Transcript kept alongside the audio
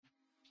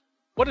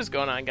What is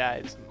going on,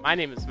 guys? My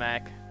name is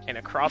Mac, and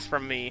across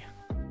from me,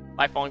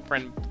 lifelong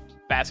friend,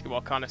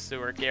 basketball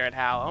connoisseur Garrett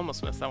Howe. I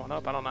almost messed that one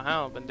up. I don't know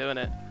how. I've been doing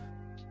it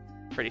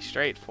pretty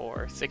straight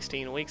for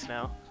 16 weeks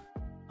now.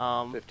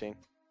 15.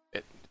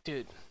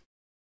 Dude,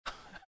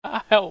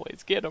 I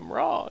always get them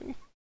wrong.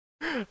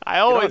 I Get on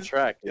always,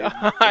 track, dude.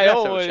 I Have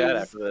always a chat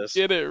after this.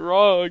 get it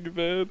wrong,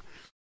 man.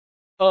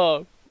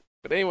 But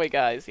anyway,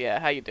 guys, yeah,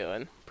 how you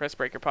doing? Press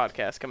Breaker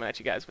Podcast coming at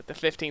you guys with the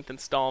 15th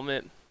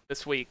installment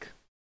this week.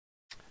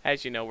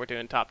 As you know, we're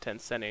doing top 10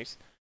 centers.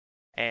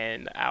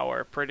 And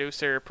our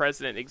producer,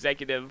 president,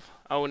 executive,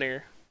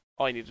 owner,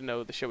 all you need to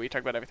know, the show where you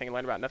talk about everything and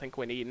learn about nothing,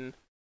 Quinn Eaton.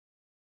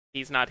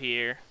 He's not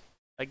here.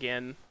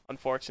 Again,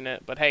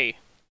 unfortunate. But hey,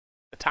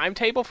 the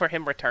timetable for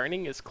him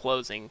returning is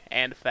closing,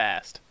 and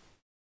fast.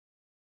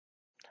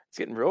 It's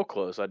getting real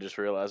close, I just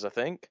realized, I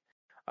think.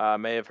 I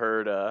may have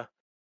heard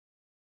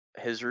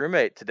his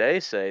roommate today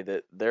say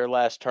that their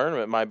last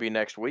tournament might be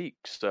next week,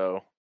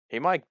 so he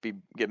might be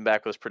getting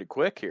back with us pretty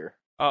quick here.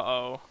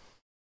 Uh-oh.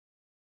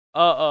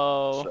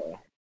 So,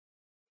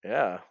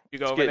 yeah. You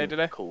go it's over there getting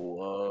today?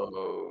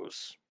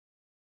 Close.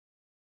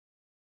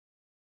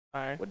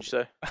 Alright. What'd you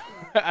say?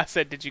 I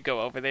said, did you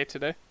go over there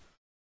today?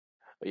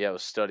 Yeah, I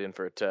was studying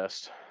for a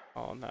test.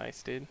 Oh,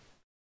 nice, dude.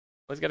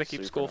 Always gotta keep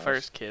Super school nice.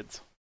 first, kids.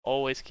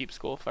 Always keep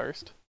school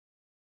first.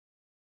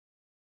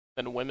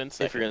 Then women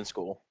second. If you're in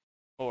school.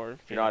 Or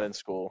If you're not in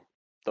school,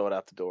 throw it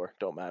out the door.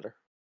 Don't matter.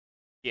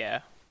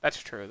 Yeah,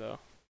 that's true, though.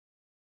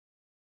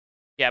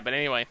 Yeah, but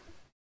anyway.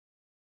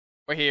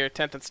 We're here,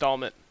 10th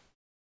installment.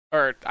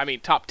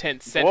 Top 10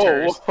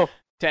 centers. Whoa.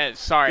 10,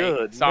 sorry.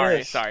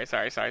 Goodness.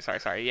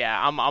 Sorry.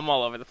 Yeah, I'm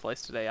all over the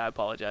place today. I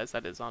apologize.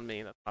 That is on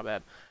me. That's my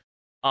bad.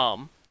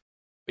 But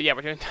yeah,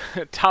 we're doing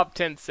top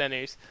 10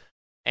 centers.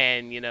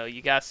 And,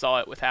 you guys saw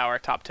it with our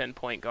top 10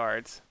 point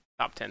guards,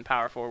 top 10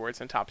 power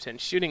forwards, and top 10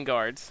 shooting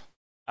guards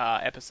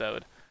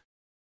episode.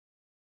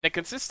 The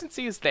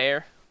consistency is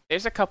there.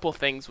 There's a couple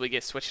things we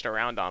get switched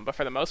around on, but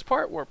for the most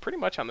part, we're pretty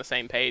much on the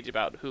same page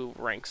about who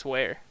ranks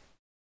where.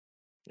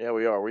 Yeah,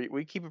 we are.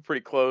 We keep it pretty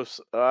close.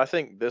 I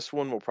think this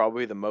one will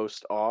probably be the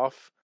most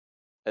off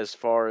as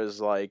far as,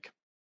 like,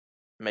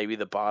 maybe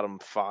the bottom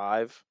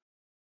five.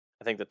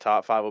 I think the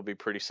top five will be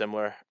pretty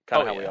similar,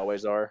 kind of how we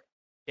always are.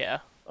 Yeah.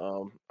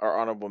 Our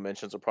honorable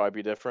mentions will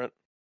probably be different.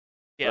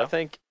 Yeah.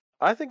 But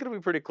I think it'll be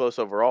pretty close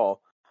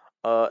overall.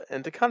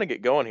 And to kind of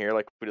get going here,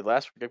 like we did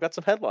last week, I've got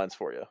some headlines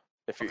for you,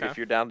 if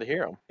you're down to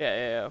hear them.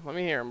 Yeah. Let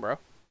me hear him, bro.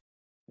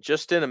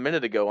 Just in a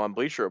minute ago on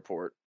Bleacher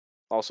Report,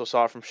 also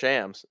saw it from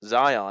Shams.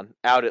 Zion,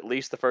 out at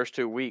least the first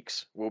 2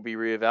 weeks, will be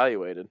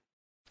reevaluated.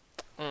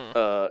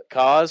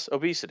 Cause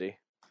obesity.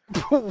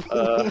 Poor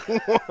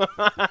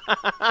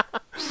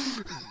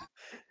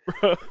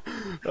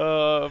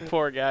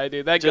guy,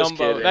 dude. That Just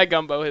kidding.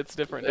 gumbo hits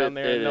different down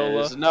there in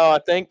NOLA. No, I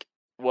think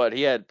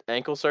he had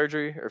ankle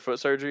surgery or foot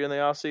surgery in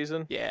the off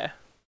season. Yeah.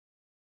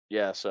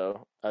 Yeah,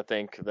 so I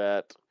think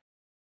that's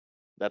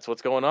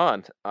what's going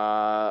on.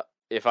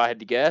 If I had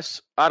to guess,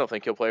 I don't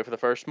think he'll play for the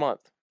first month,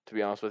 to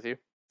be honest with you.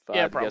 If I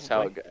had to guess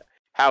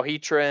how he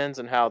trends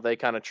and how they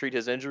kind of treat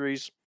his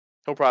injuries,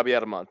 he'll probably be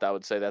out a month. I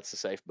would say that's a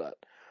safe bet.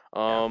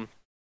 And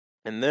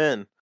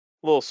then,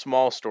 a little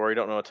small story,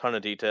 don't know a ton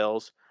of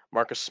details.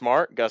 Marcus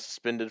Smart got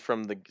suspended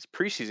from the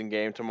preseason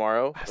game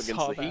tomorrow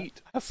against the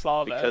Heat. I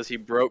saw that. Because he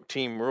broke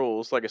team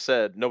rules. Like I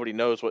said, nobody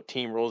knows what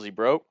team rules he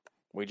broke.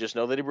 We just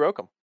know that he broke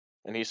them.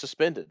 And he's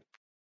suspended.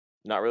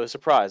 Not really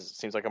surprised. It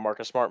seems like a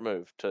Marcus Smart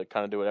move to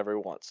kind of do whatever he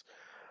wants.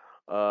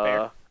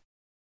 Fair.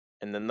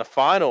 And then the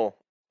final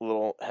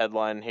little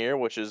headline here,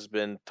 which has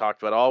been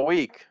talked about all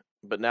week,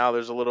 but now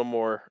there's a little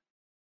more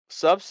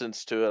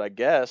substance to it, I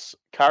guess.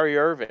 Kyrie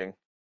Irving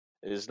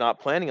is not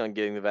planning on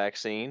getting the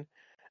vaccine.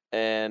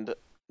 And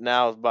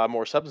now, by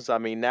more substance, I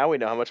mean now we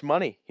know how much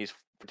money he's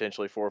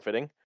potentially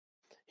forfeiting.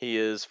 He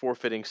is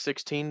forfeiting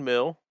 $16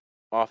 million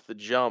off the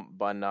jump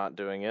by not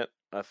doing it,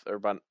 if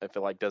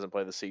it doesn't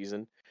play the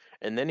season,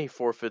 and then he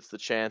forfeits the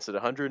chance at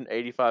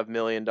 $185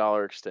 million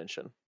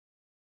extension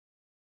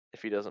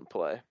if he doesn't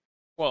play.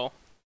 Well,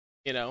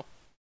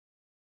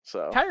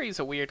 so Kyrie's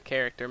a weird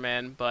character,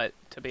 man. But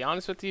to be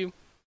honest with you,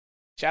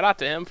 shout out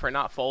to him for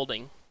not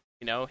folding.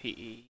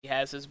 He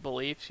has his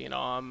beliefs.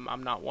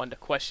 I'm not one to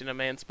question a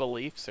man's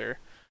beliefs or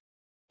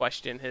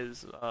question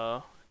his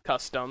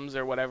customs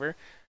or whatever.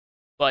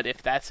 But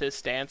if that's his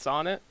stance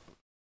on it,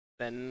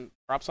 then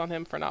props on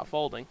him for not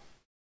folding.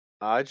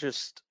 I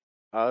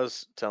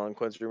was telling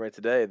Quinn's roommate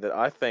today that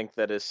I think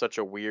that is such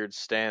a weird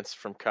stance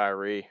from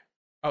Kyrie.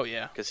 Oh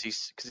yeah, because he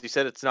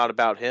said it's not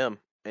about him,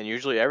 and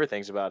usually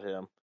everything's about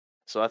him.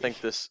 So I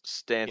think this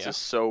stance is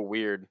so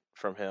weird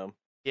from him.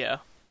 Yeah,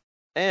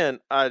 and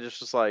I just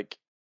was like,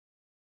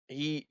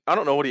 I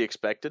don't know what he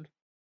expected,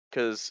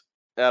 because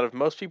out of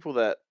most people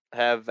that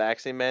have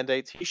vaccine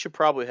mandates, he should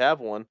probably have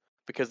one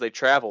because they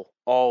travel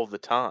all the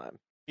time.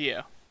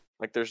 Yeah,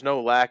 like there's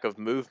no lack of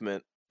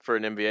movement for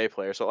an NBA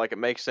player, so it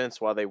makes sense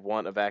why they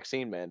want a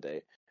vaccine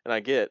mandate. And I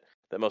get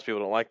that most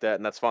people don't like that,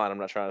 and that's fine. I'm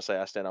not trying to say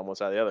I stand on one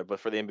side or the other, but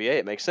for the NBA,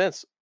 it makes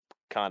sense,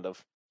 kind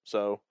of.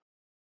 So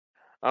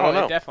I don't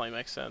know. It definitely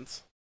makes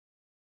sense.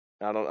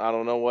 I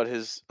don't know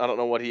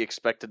what he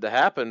expected to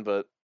happen,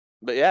 but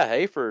yeah,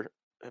 hey,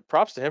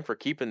 props to him for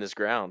keeping his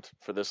ground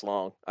for this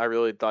long. I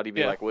really thought he'd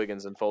be Yeah. like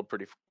Wiggins and fold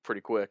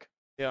pretty quick.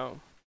 Yeah,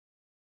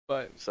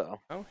 but So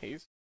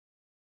he's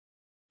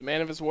the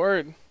man of his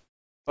word.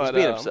 But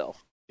he's being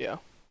himself. Yeah,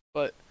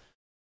 but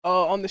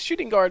on the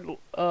shooting guard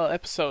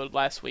episode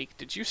last week,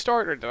 did you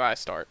start or did I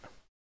start?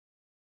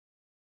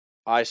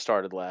 I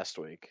started last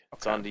week.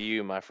 It's Okay. on to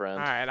you, my friend.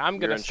 All right, I'm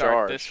gonna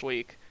start this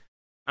week.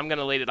 I'm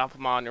gonna lead it off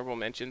with my honorable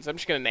mentions. I'm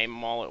just gonna name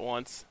them all at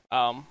once.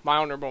 My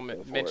honorable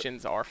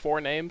mentions are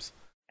 4 names.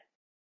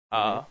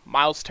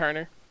 Miles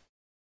Turner.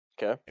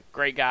 Okay.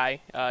 Great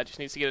guy. Just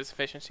needs to get his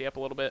efficiency up a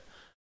little bit.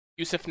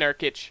 Yusuf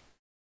Nurkic,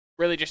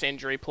 really just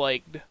injury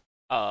plagued.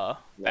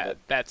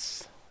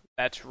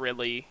 That's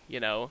really,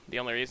 the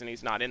only reason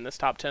he's not in this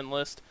top 10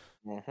 list.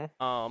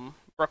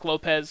 Brook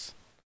Lopez,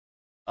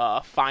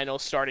 final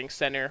starting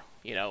center.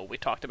 We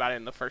talked about it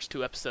in the first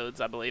 2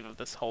 episodes, I believe, of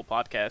this whole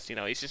podcast.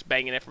 He's just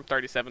banging it from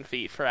 37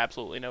 feet for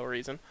absolutely no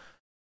reason.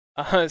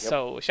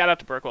 So shout out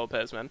to Brook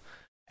Lopez, man.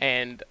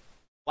 And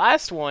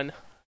last one,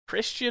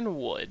 Christian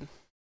Wood.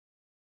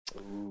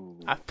 Ooh.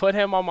 I put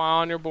him on my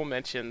honorable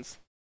mentions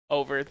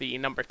over the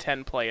number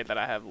 10 player that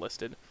I have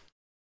listed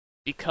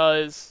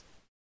because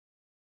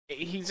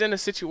he's in a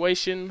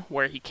situation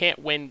where he can't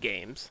win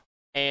games,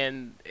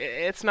 and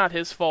it's not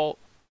his fault,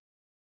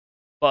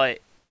 but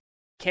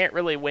can't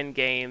really win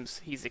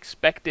games. He's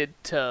expected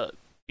to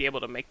be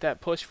able to make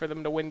that push for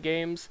them to win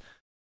games,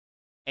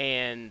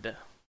 and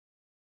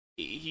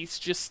he's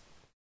just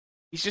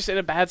in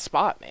a bad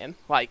spot, man.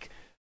 Like,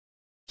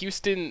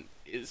 Houston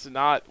is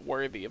not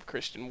worthy of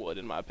Christian Wood,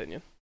 in my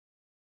opinion.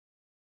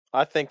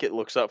 I think it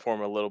looks up for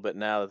him a little bit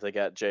now that they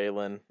got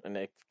Jalen and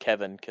if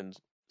Kevin can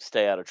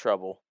stay out of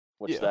trouble,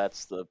 which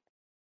that's the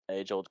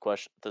age-old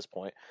question at this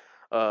point.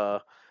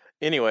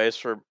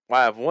 Anyways,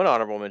 I have one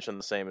honorable mention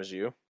the same as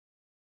you,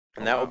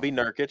 and that would be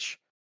Nurkic.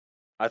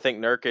 I think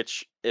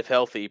Nurkic, if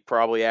healthy,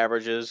 probably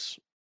averages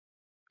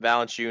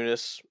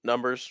Valanciunas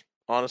numbers,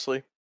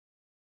 honestly.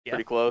 Yeah.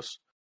 Pretty close.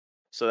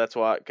 So that's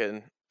why it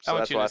can. So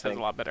that's why I think has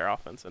a lot better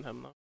offense than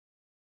him, though.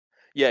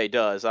 Yeah, he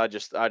does. I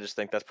just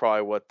think that's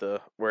probably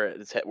where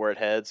it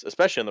heads,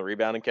 especially in the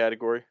rebounding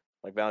category.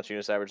 Like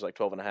Valanciunas averaged like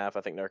 12.5.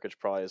 I think Nurkic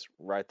probably is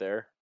right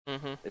there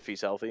if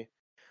he's healthy.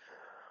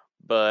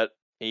 But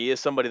he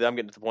is somebody that I'm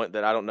getting to the point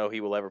that I don't know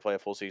he will ever play a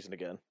full season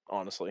again.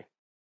 Honestly,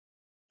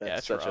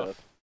 that's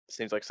rough.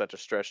 Seems like such a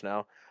stretch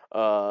now.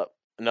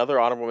 Another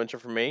honorable mention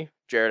for me,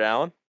 Jarrett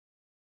Allen.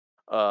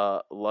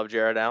 Love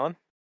Jarrett Allen.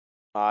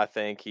 I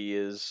think he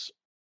has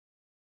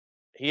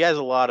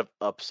a lot of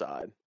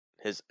upside.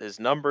 His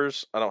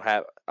numbers,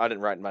 I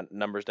didn't write my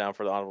numbers down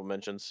for the honorable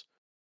mentions,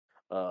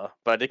 but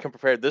I did come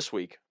prepared this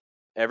week.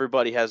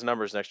 Everybody has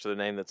numbers next to the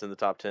name that's in the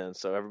top 10,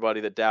 so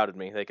everybody that doubted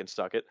me, they can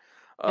suck it.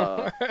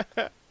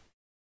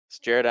 It's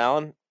Jarrett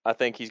Allen. I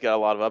think he's got a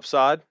lot of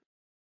upside.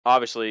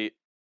 Obviously,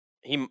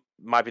 he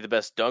might be the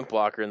best dunk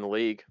blocker in the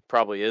league.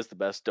 Probably is the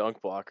best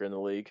dunk blocker in the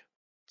league.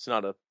 It's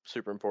not a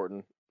super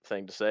important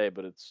thing to say,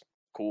 but it's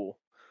cool.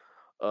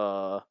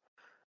 And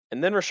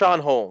then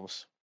Richaun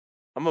Holmes.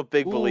 I'm a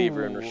big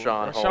believer in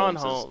Richaun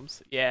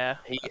Holmes. Yeah.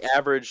 He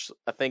averaged,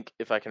 I think,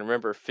 if I can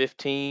remember,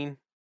 15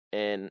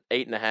 and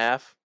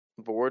 8.5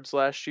 boards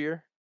last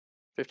year.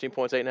 15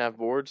 points, 8.5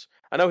 boards.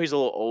 I know he's a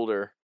little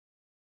older,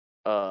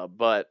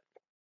 but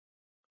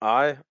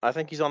I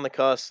think he's on the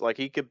cusp. Like,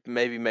 he could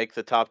maybe make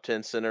the top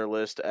 10 center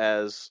list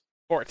as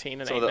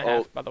 14 and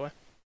 8.5, by the way.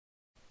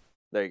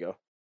 There you go.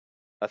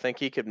 I think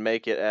he could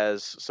make it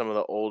as some of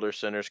the older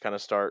centers kind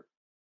of start,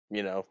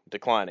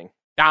 declining.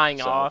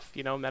 Dying off,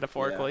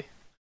 metaphorically.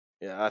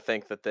 Yeah, I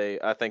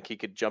think he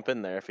could jump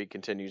in there if he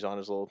continues on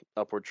his little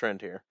upward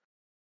trend here.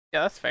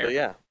 Yeah, that's fair. But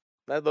yeah,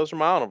 those are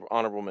my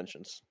honorable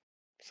mentions.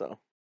 So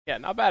yeah,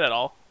 not bad at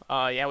all.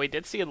 Yeah, we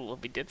did see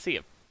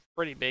a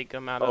pretty big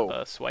amount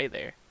of sway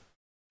there.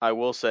 I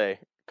will say,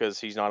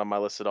 because he's not on my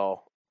list at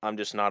all, I'm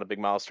just not a big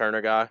Miles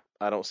Turner guy.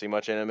 I don't see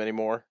much in him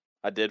anymore.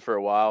 I did for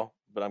a while,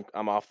 but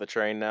I'm off the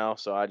train now,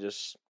 so I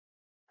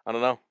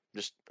don't know.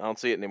 I don't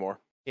see it anymore.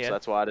 Yeah. So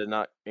that's why I did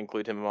not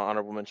include him in my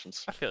honorable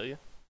mentions. I feel you.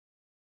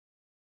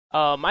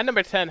 My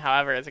number 10,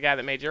 however, is a guy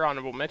that made your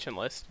honorable mention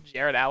list,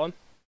 Jarrett Allen.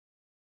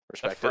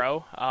 Respect the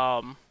Fro.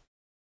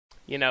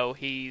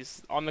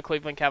 He's on the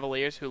Cleveland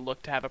Cavaliers, who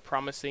look to have a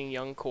promising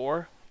young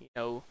core.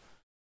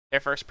 Their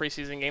first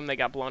preseason game, they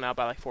got blown out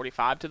by like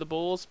 45 to the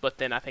Bulls, but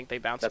then I think they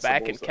bounced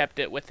back and kept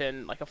it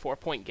within like a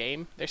 4-point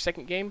game, their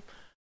second game.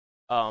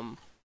 And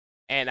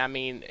I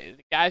mean,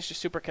 the guy's just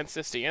super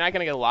consistent. You're not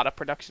going to get a lot of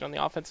production on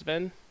the offensive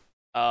end,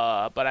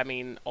 but I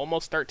mean,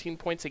 almost 13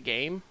 points a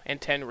game and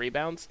 10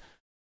 rebounds.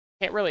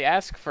 Can't really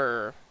ask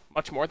for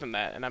much more than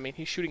that. And I mean,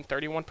 he's shooting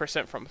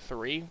 31% from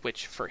 3,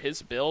 which for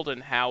his build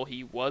and how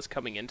he was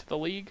coming into the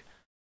league,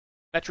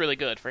 that's really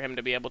good for him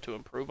to be able to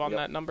improve on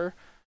that number.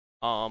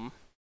 And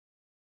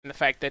the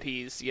fact that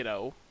he's,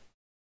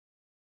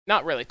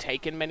 not really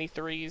taken many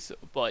threes,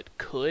 but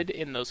could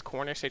in those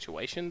corner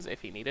situations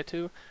if he needed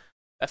to,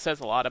 that says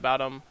a lot about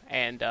him.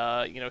 And,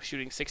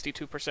 shooting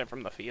 62%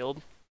 from the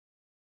field,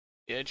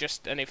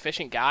 just an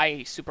efficient guy.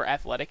 He's super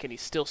athletic, and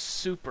he's still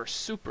super,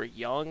 super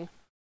young.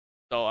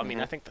 So, I mean,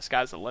 I think the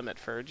sky's the limit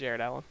for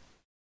Jared Allen.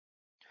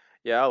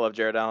 Yeah, I love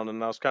Jared Allen,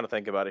 and I was kind of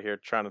thinking about it here,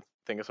 trying to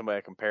think of somebody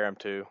I compare him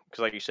to,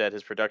 because like you said,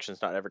 his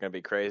production's not ever going to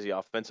be crazy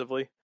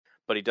offensively,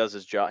 but he does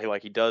his job.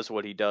 He does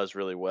what he does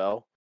really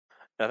well.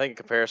 And I think a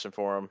comparison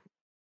for him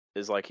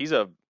is like he's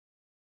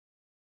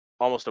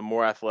almost a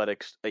more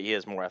athletic. He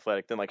is more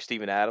athletic than like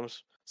Steven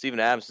Adams. Steven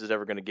Adams is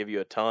never going to give you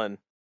a ton,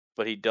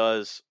 but he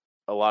does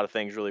a lot of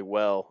things really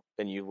well,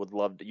 and you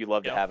love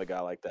to have a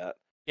guy like that.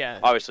 Yeah.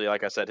 Obviously,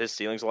 like I said, his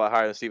ceiling's a lot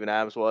higher than Steven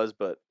Adams was,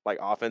 but like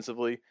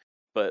offensively,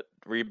 but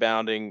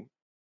rebounding,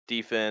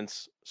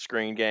 defense,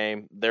 screen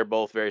game, they're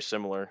both very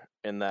similar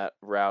in that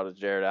route.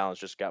 Jared Allen's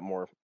just got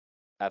more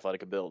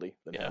athletic ability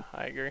than him.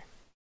 I agree.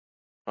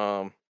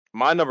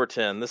 My number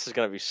 10, this is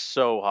going to be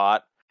so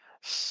hot.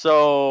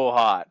 So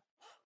hot.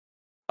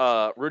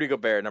 Rudy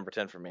Gobert, number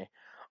 10 for me.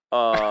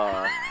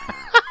 No,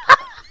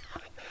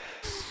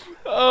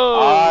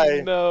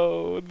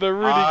 the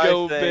Rudy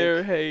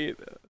Gobert hate.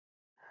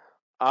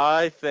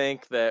 I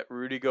think that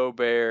Rudy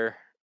Gobert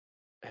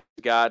has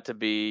got to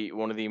be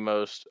one of the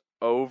most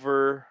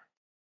overhyped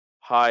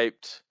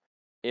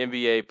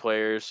NBA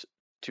players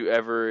to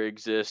ever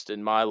exist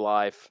in my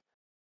life,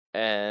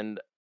 and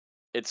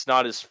it's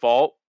not his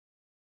fault.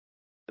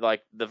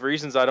 Like, the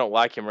reasons I don't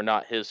like him are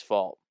not his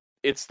fault.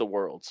 It's the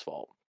world's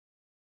fault.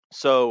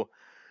 So,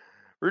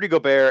 Rudy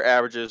Gobert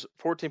averages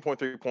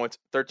 14.3 points,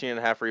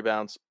 13.5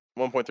 rebounds,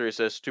 1.3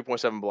 assists,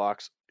 2.7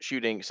 blocks,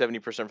 shooting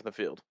 70% from the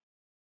field.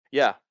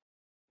 Yeah,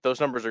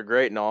 those numbers are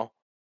great and all,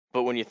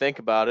 but when you think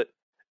about it,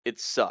 it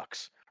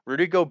sucks.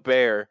 Rudy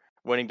Gobert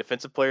winning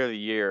Defensive Player of the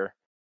Year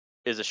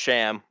is a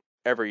sham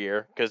every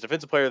year, because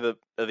Defensive Player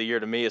of the Year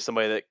to me is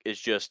somebody that is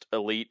just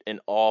elite in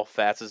all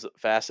facets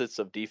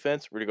of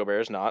defense. Rudy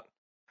Gobert is not.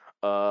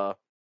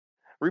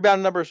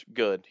 Rebound numbers,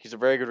 good. He's a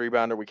very good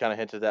rebounder. We kind of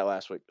hinted that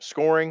last week.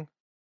 Scoring,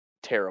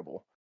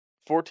 terrible.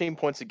 14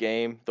 points a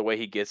game, the way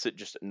he gets it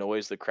just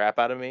annoys the crap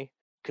out of me,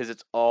 because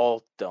it's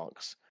all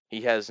dunks.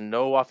 He has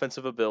no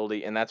offensive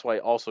ability, and that's why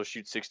he also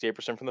shoots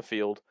 68% from the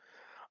field.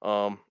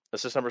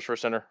 Assist numbers for a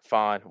center,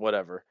 fine,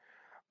 whatever.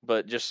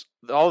 But just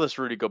all this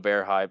Rudy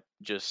Gobert hype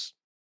just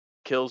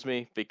kills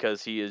me,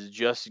 because he is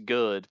just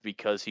good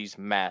because he's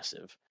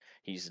massive.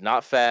 He's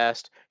not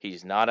fast,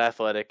 he's not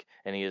athletic,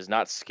 and he is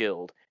not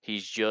skilled.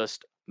 He's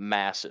just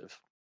massive.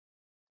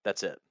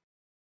 That's it.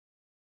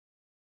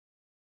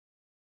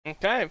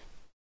 Okay.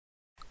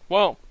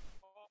 Well,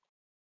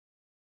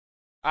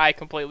 I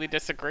completely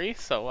disagree,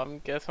 so I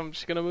guess I'm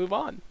just gonna move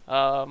on.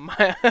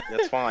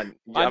 That's fine.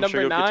 I'm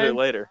sure you'll get to it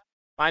later.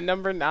 My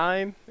number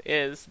 9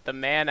 is the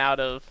man out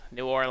of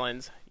New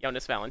Orleans,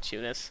 Jonas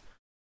Valanciunas.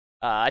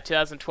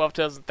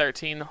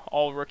 2012-2013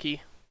 All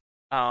Rookie.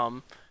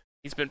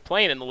 He's been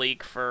playing in the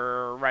league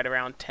for right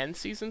around 10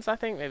 seasons, I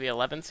think, maybe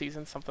 11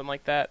 seasons, something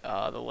like that.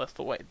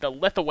 The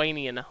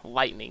Lithuanian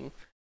Lightning.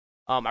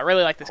 I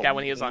really like this guy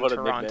when he was on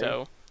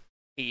Toronto.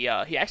 He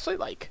actually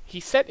he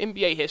set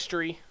NBA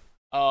history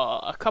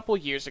a couple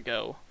years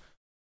ago.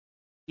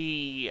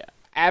 He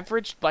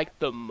averaged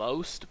the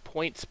most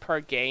points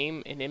per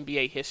game in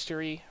NBA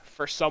history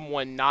for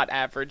someone not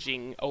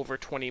averaging over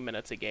 20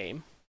 minutes a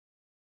game.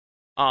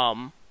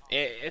 That's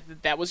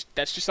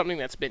just something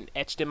that's been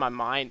etched in my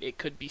mind. It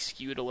could be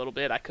skewed a little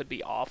bit. I could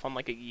be off on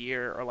a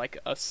year or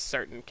a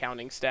certain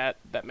counting stat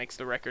that makes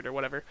the record or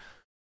whatever.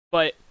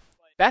 But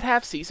that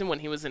half season when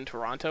he was in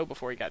Toronto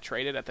before he got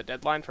traded at the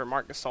deadline for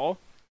Marc Gasol,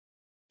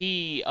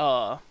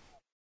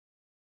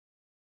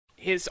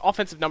 his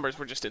offensive numbers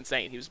were just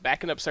insane. He was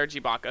backing up Serge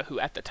Ibaka, who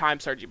at the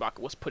time Serge Ibaka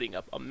was putting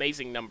up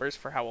amazing numbers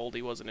for how old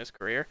he was in his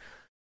career.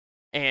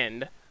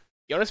 And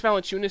Jonas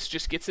Valanciunas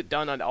just gets it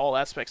done on all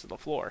aspects of the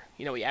floor.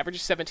 He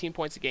averages 17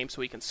 points a game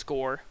so he can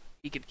score.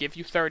 He could give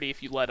you 30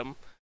 if you let him.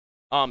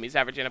 He's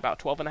averaging about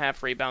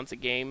 12.5 rebounds a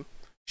game,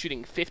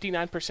 shooting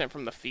 59%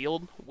 from the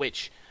field,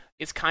 which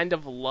is kind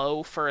of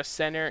low for a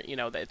center.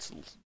 That's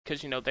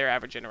because they're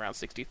averaging around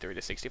 63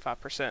 to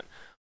 65%.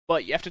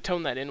 But you have to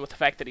tone that in with the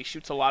fact that he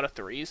shoots a lot of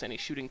threes, and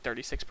he's shooting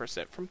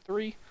 36% from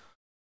 3.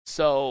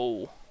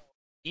 So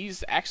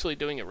he's actually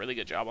doing a really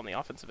good job on the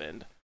offensive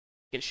end.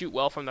 He can shoot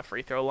well from the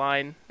free throw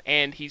line,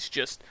 and he's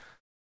just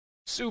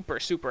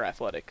super, super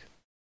athletic.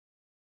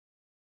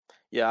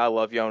 Yeah, I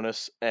love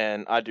Jonas,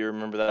 and I do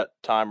remember that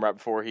time right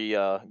before he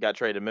got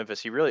traded to Memphis.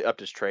 He really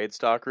upped his trade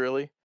stock,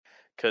 really,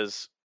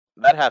 because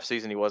that half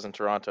season he was in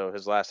Toronto,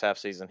 his last half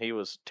season, he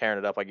was tearing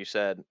it up, like you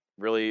said.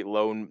 Really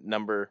low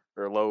number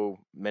or low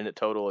minute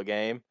total a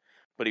game,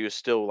 but he was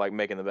still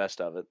making the best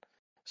of it.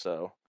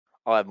 So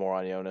I'll have more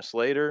on Jonas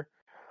later.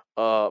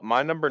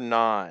 My number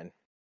 9,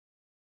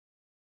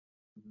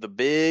 the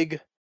big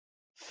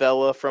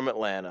fella from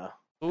Atlanta,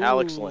 Ooh.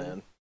 Alex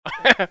Len.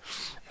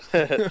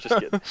 Just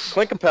kidding.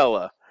 Clint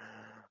Capella.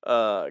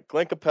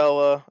 Clint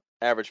Capella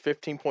averaged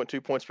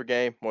 15.2 points per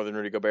game, more than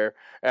Rudy Gobert.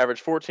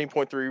 Averaged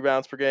 14.3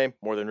 rebounds per game,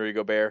 more than Rudy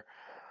Gobert.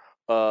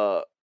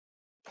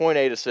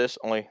 0.8 assists,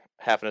 only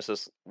half an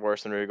assist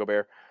worse than Rudy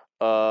Gobert.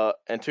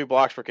 And 2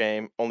 blocks per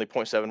game, only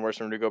 0.7 worse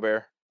than Rudy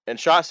Gobert. and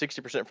shot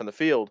 60% from the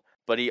field,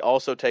 but he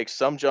also takes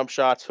some jump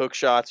shots, hook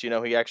shots.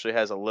 He actually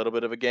has a little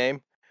bit of a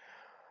game.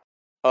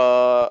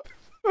 I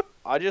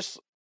just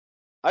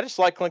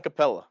like Clint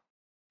Capella.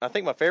 I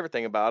think my favorite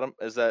thing about him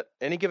is that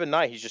any given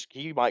night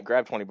he might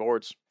grab 20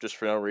 boards just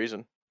for no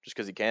reason, just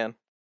because he can.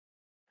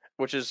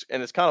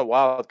 And it's kind of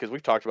wild because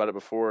we've talked about it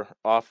before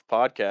off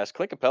podcast.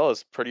 Clint Capella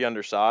is pretty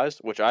undersized,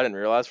 which I didn't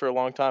realize for a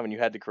long time, and you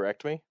had to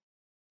correct me.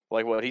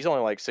 Like what? He's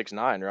only like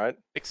 6'9", right?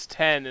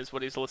 6'10" is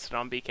what he's listed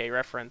on BK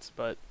reference,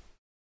 but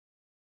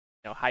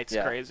height's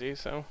crazy,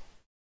 so.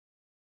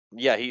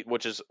 Yeah,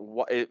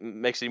 it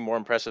makes it even more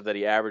impressive that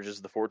he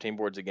averages the 14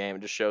 boards a game.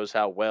 It just shows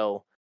how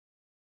well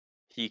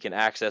he can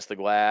access the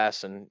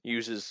glass and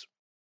uses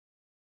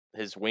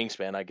his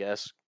wingspan, I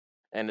guess,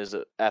 and his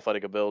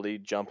athletic ability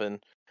jumping.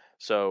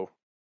 So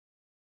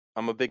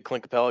I'm a big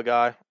Clint Capella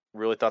guy.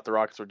 Really thought the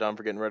Rockets were done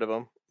for getting rid of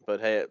him, but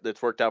hey,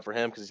 it's worked out for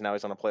him because he's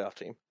on a playoff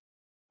team.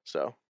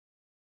 So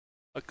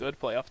a good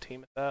playoff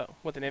team at that,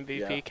 with an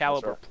MVP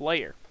caliber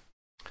player.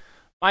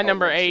 My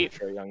number 8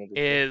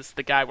 is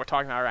the guy we're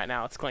talking about right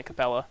now. It's Clint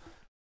Capella.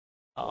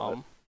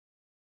 I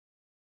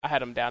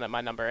had him down at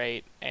my number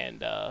 8,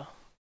 and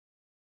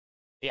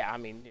yeah, I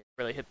mean, he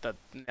really hit the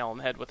nail on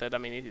the head with it. I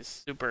mean, he's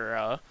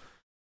super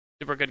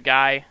good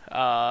guy,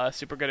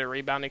 super good at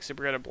rebounding,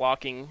 super good at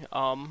blocking,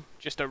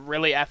 just a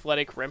really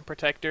athletic rim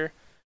protector,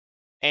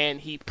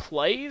 and he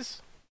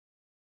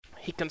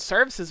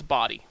conserves his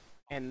body,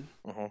 and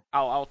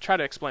I'll try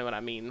to explain what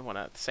I mean when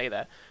I say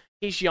that.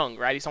 He's young,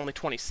 right? He's only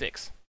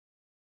 26.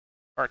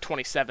 Or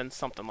 27,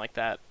 something like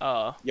that.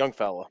 Young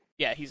fella.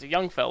 Yeah, he's a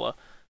young fella.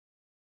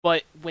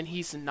 But when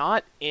he's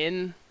not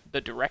in the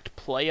direct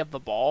play of the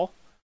ball,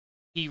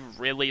 he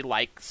really,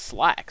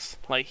 slacks.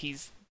 Like,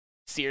 he's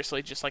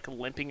seriously just,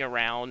 limping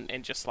around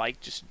and just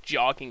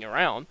jogging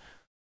around.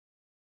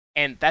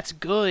 And that's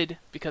good,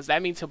 because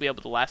that means he'll be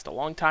able to last a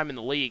long time in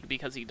the league,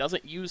 because he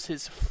doesn't use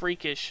his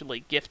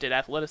freakishly gifted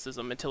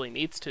athleticism until he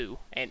needs to.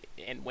 And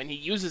when he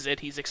uses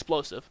it, he's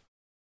explosive.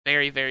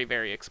 Very, very,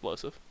 very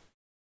explosive.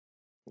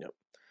 Yep.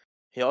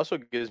 He also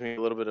gives me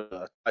a little bit of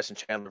a Tyson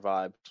Chandler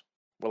vibe.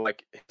 Well,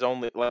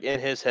 in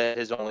his head,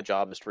 his only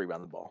job is to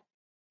rebound the ball.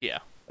 Yeah.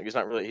 He's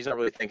not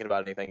really thinking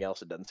about anything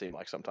else. It doesn't seem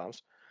like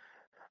sometimes.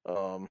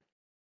 All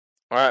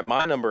right,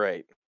 my number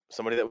 8,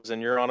 somebody that was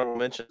in your honorable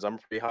mentions. I'm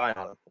pretty high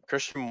on him.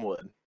 Christian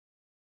Wood.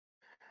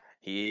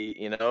 He,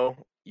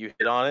 you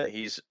hit on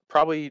it.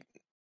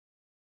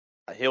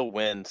 He'll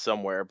win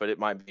somewhere, but it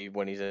might be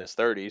when he's in his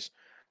 30s.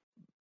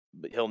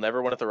 But he'll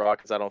never win at the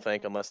Rockets, I don't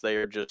think, unless they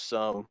are just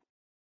some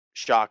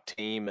shock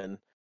team and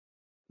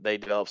they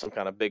develop some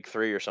kind of big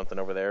three or something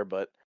over there.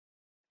 But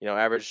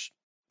averaged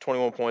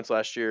 21 points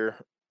last year,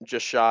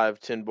 just shy of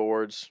 10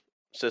 boards,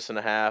 assists and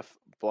a half,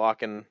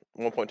 blocking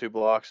 1.2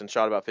 blocks, and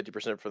shot about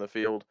 50% from the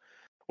field,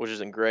 which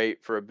isn't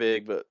great for a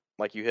big. But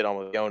like you hit on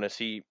with Jonas,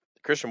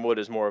 Christian Wood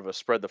is more of a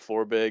spread the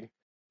floor big,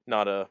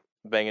 not a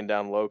banging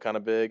down low kind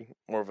of big,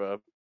 more of a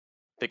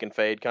pick and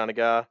fade kind of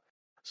guy.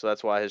 So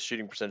that's why his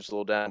shooting percentage is a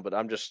little down. But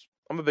I'm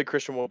a big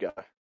Christian Wood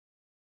guy.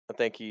 I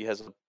think he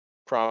has a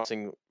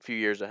promising few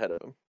years ahead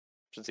of him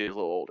since he's a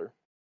little older.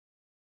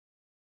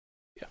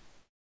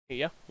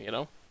 Yeah,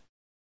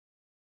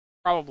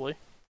 probably.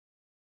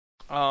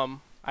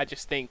 I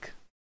just think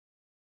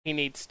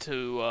he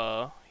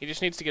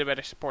just needs to get a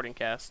better supporting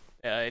cast.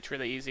 It's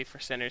really easy for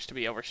centers to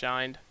be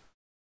overshined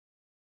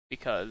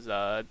because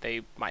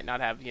they might not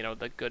have,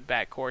 the good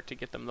backcourt to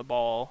get them the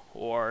ball,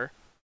 or,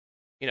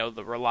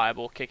 the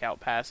reliable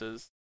kick-out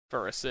passes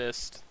for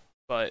assist.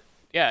 But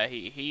yeah,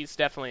 he's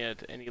definitely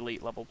an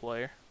elite level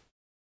player.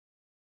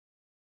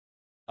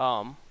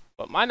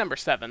 But my number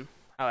 7,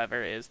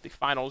 however, is the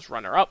finals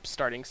runner-up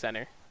starting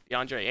center,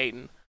 DeAndre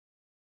Ayton.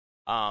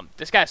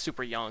 This guy's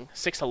super young,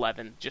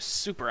 6'11", just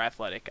super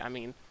athletic. I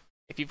mean,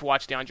 if you've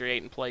watched DeAndre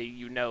Ayton play,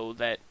 you know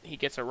that he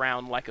gets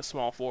around like a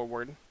small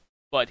forward,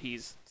 but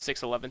he's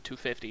 6'11",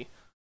 250.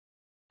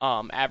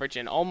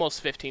 Averaging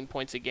almost 15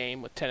 points a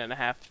game with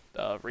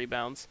 10.5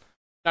 rebounds.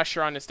 Not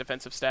sure on his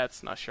defensive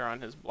stats, not sure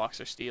on his blocks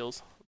or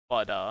steals,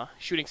 but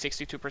shooting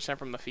 62%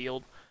 from the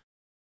field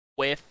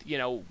with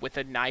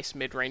a nice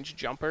mid-range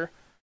jumper.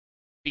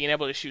 Being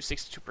able to shoot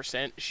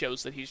 62%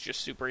 shows that he's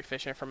just super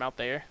efficient from out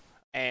there.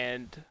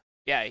 And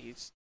yeah,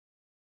 he's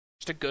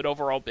just a good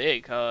overall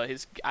big.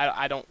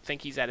 I don't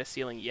think he's at his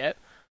ceiling yet.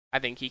 I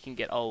think he can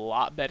get a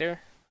lot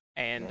better,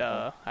 and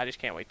I just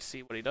can't wait to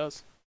see what he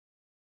does.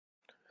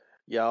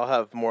 Yeah, I'll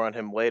have more on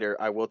him later.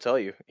 I will tell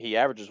you, he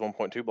averages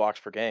 1.2 blocks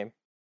per game.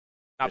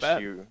 Not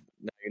bad.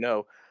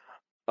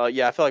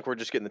 Yeah, I feel like we're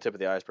just getting the tip of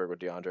the iceberg with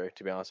DeAndre,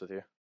 to be honest with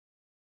you.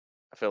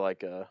 I feel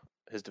like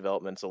his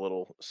development's a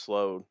little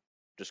slowed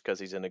just because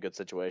he's in a good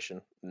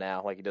situation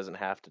now. Like, he doesn't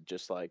have to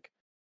just,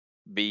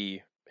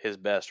 be his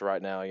best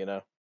right now,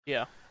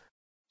 Yeah.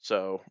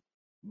 So,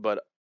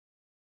 but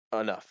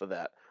enough of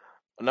that.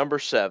 Number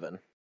 7,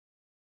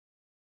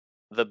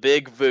 the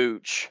Big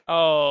Vooch.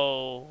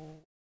 Oh.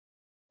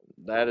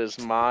 That is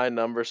my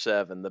number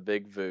 7, the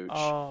Big Vooch.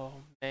 Oh,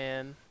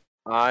 man.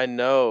 I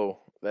know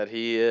that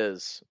he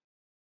is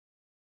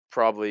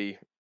probably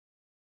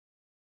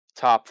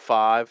top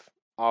 5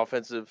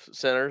 offensive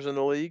centers in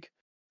the league.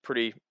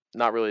 Pretty,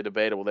 not really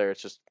debatable there.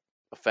 It's just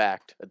a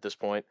fact at this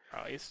point.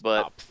 Oh, he's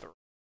But top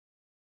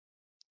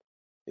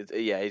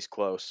 3. yeah, he's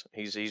close.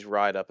 He's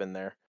right up in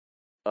there.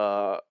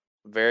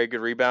 Very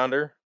good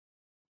rebounder.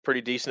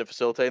 Pretty decent at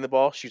facilitating the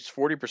ball. Shoots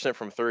 40%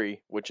 from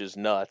 3, which is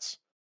nuts.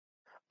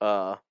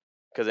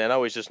 Because I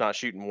know he's just not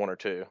shooting 1 or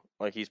 2.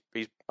 Like he's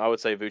I would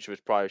say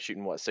Vucevic probably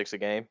shooting 6 a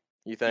game.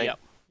 You think? Yep.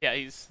 Yeah,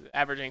 he's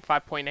averaging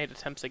 5.8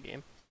 attempts a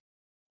game.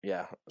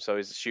 Yeah, so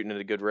he's shooting at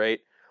a good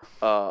rate.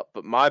 But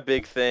my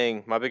big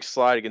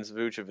slide against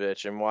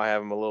Vucevic and why I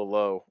have him a little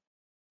low,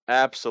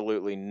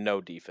 absolutely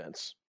no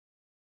defense.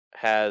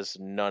 Has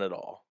none at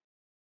all.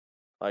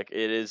 Like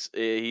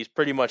he's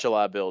pretty much a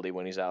liability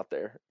when he's out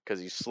there because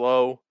he's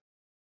slow.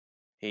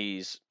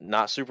 He's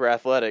not super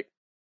athletic,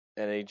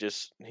 and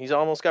he's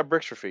almost got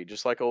bricks for feet,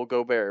 just like old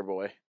Gobert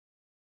boy.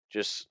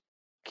 He's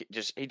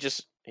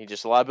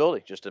just a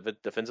liability, just a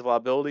defensive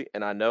liability.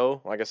 And I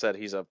know, like I said,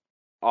 he's a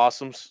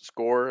awesome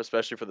scorer,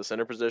 especially for the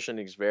center position.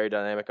 He's very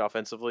dynamic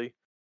offensively,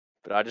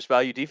 but I just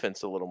value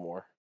defense a little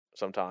more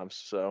sometimes.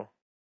 So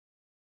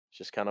it's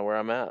just kind of where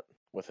I'm at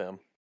with him.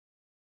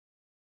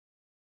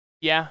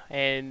 Yeah,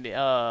 and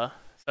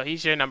so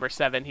he's your number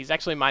 7. He's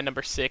actually my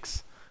number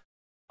 6.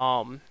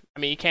 I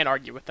mean, you can't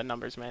argue with the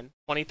numbers, man.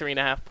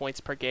 23.5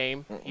 points per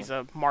game. He's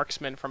a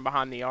marksman from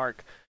behind the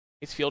arc.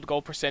 His field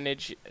goal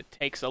percentage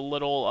takes a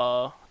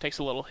little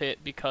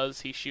hit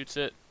because he shoots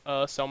it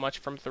so much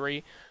from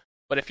 3.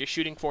 But if you're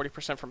shooting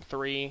 40% from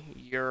 3,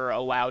 you're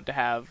allowed to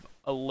have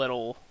a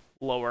little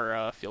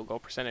lower field goal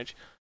percentage.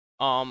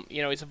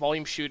 He's a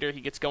volume shooter.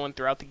 He gets going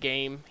throughout the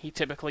game. He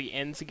typically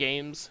ends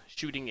games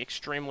shooting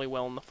extremely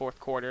well in the fourth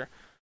quarter,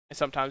 and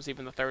sometimes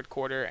even the third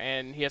quarter.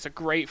 And he has a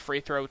great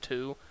free throw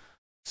too.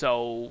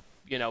 So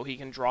he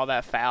can draw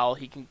that foul.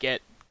 He can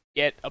get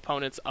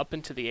opponents up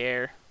into the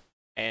air,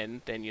 and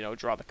then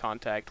draw the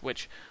contact.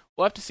 Which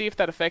we'll have to see if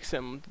that affects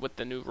him with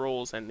the new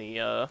rules and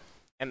the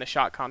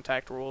shot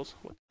contact rules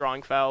with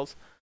drawing fouls.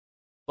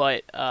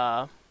 But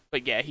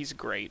yeah, he's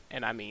great.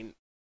 And I mean,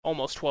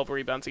 almost 12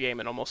 rebounds a game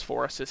and almost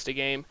 4 assists a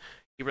game.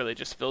 He really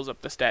just fills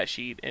up the stat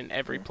sheet in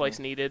every place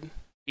needed.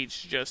 He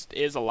just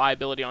is a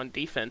liability on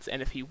defense,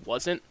 and if he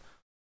wasn't,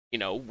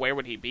 where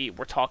would he be?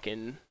 We're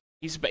talking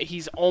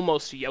he's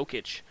almost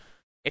Jokic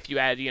if you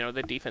add,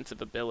 the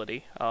defensive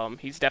ability.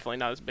 He's definitely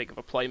not as big of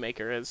a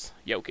playmaker as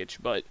Jokic,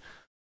 but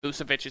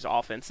Vucevic's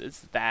offense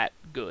is that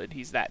good.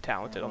 He's that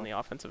talented on the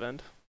offensive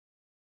end.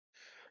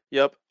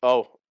 Yep.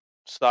 Oh,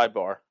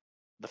 sidebar.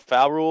 The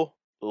foul rule,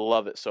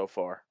 love it so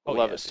far.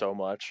 Love it so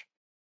much.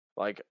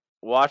 Like,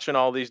 watching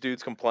all these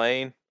dudes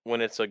complain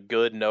when it's a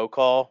good no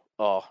call,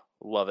 oh,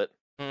 love it.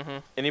 Mm-hmm.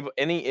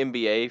 Any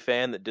NBA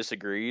fan that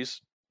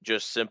disagrees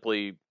just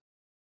simply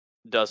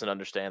doesn't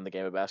understand the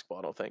game of basketball,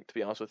 I don't think, to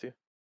be honest with you.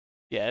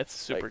 Yeah, it's a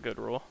super good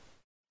rule.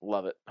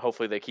 Love it.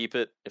 Hopefully they keep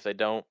it. If they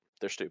don't,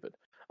 they're stupid.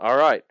 All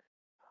right.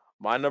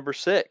 My number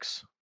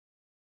 6.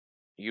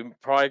 You're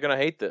probably going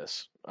to hate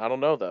this. I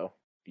don't know, though.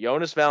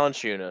 Jonas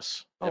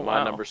Valanciunas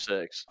my number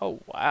 6. Oh,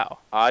 wow.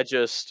 I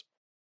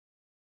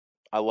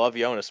love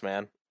Jonas,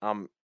 man.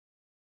 I'm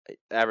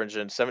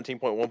averaging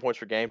 17.1 points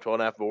per game,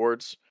 12.5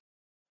 boards,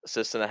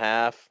 assists and a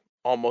half,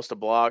 almost a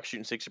block,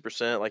 shooting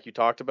 60%, like you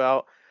talked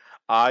about.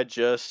 I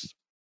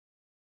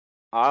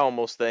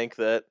almost think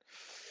that.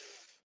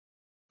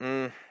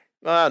 No,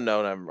 I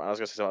was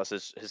going to say that's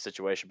his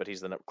situation, but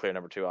he's the clear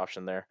number 2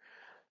 option there.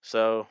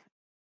 So,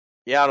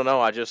 yeah, I don't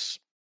know. I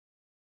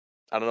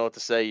don't know what to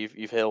say.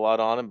 You've hit a lot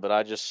on him, but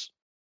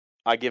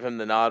I give him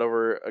the nod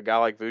over a guy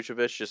like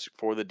Vucevic just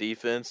for the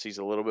defense. He's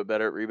a little bit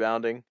better at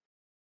rebounding.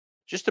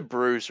 Just a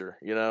bruiser,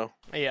 Yeah.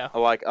 I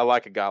like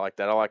a guy like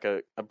that. I like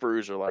a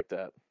bruiser like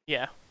that.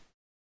 Yeah.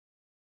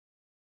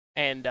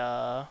 And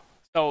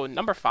so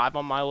number 5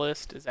 on my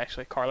list is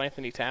actually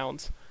Karl-Anthony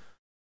Towns.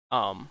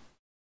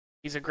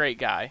 He's a great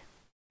guy.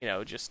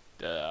 Just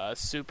a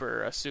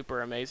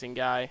super amazing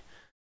guy.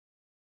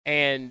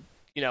 And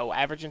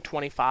averaging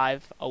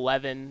 25,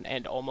 11,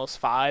 and almost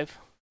 5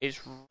 is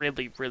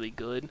really, really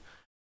good.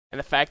 And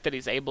the fact that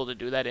he's able to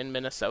do that in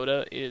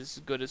Minnesota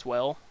is good as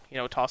well.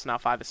 Tossing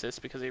out 5 assists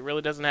because he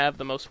really doesn't have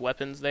the most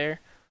weapons there.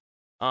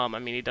 I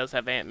mean, he does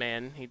have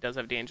Ant-Man. He does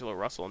have D'Angelo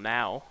Russell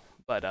now.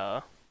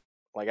 But,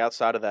 like,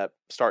 outside of that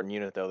starting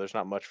unit, though, there's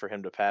not much for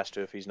him to pass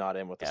to if he's not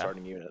in with the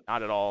starting unit.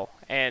 Not at all.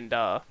 And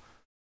the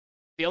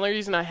only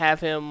reason I have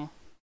him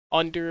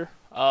under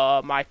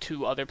my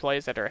 2 other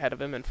plays that are ahead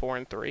of him in 4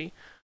 and 3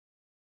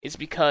 is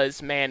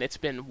because, man, it's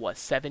been,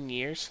 7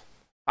 years?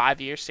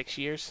 5 years, 6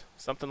 years?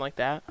 Something like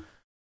that.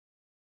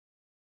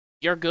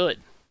 You're good.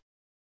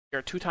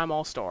 You're a 2-time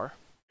All-Star.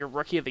 You're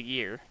Rookie of the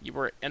Year. You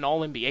were an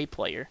All-NBA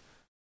player.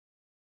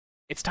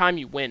 It's time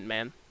you win,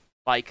 man.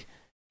 Like,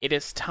 it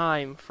is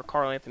time for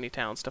Karl-Anthony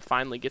Towns to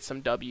finally get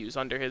some W's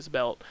under his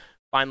belt,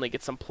 finally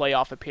get some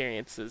playoff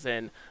appearances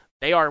in.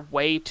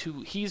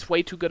 He's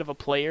way too good of a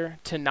player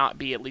to not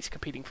be at least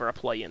competing for a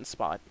play-in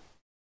spot.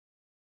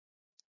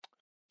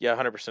 Yeah,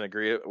 100%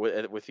 agree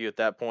with you at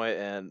that point.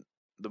 And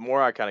the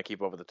more I kind of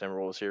keep over the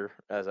Timberwolves here,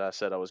 as I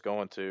said I was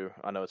going to,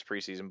 I know it's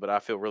preseason, but I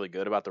feel really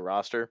good about the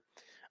roster.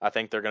 I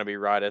think they're going to be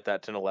right at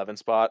that 10-11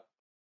 spot,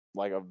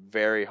 like a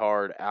very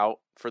hard out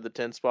for the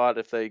 10 spot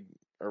if they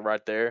are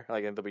right there.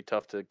 I think they'll be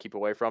tough to keep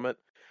away from it.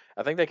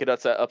 I think they could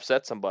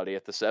upset somebody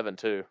at the 7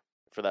 too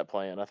for that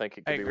plan. I think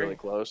it could be really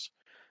close.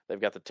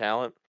 They've got the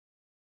talent.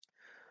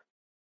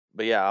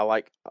 But yeah, I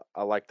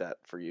like that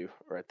for you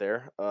right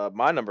there.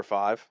 My number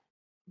 5,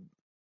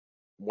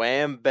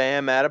 Wham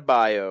Bam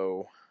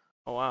Adebayo.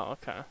 Oh wow,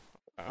 okay.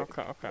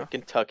 The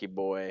Kentucky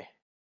boy.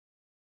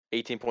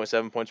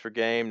 18.7 points per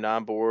game,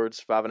 9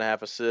 boards,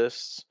 5.5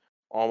 assists,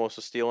 almost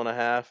a steal and a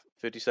half,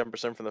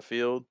 57% from the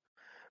field.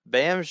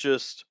 Bam's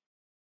just,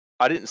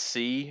 I didn't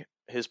see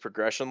his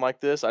progression like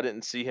this. I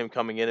didn't see him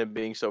coming in and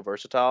being so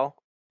versatile,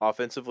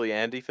 offensively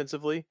and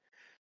defensively.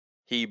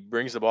 He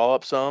brings the ball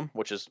up some,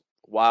 which is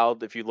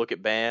wild. If you look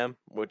at Bam,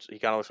 which he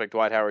kind of looks like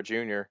Dwight Howard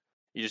Jr.,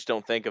 you just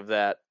don't think of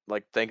that,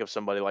 like think of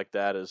somebody like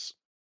that as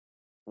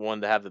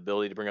one to have the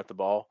ability to bring up the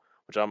ball,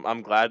 which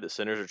I'm glad that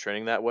centers are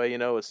trending that way. You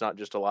know, it's not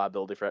just a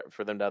liability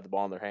for them to have the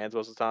ball in their hands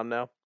most of the time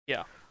now.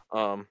 Yeah.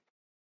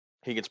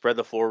 He can spread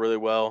the floor really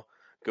well,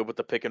 good with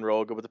the pick and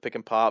roll, good with the pick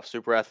and pop,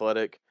 super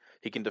athletic.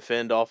 He can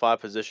defend all 5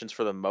 positions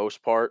for the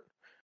most part.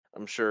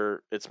 I'm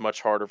sure it's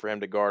much harder for him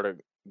to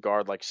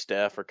guard like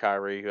Steph or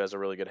Kyrie, who has a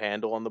really good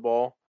handle on the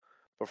ball.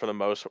 But for the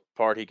most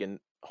part, he can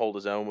hold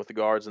his own with the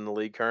guards in the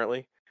league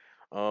currently.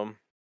 And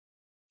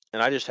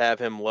I just have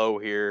him low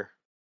here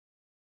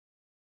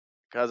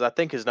because I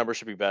think his numbers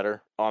should be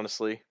better,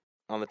 honestly,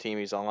 on the team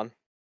he's on.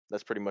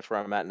 That's pretty much where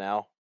I'm at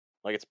now.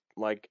 Like, it's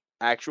like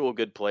actual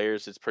good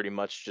players, it's pretty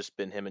much just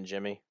been him and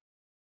Jimmy,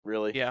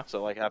 really. Yeah.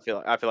 So like I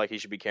feel like he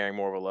should be carrying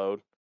more of a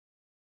load.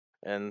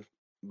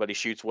 But he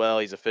shoots well,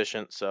 he's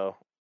efficient, so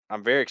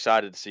I'm very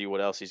excited to see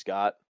what else he's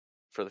got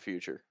for the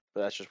future.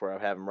 But that's just where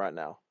I have him right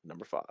now,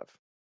 number 5.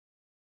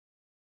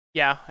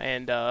 Yeah,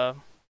 and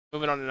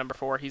moving on to number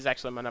 4, he's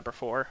actually my number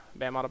 4.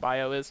 Bam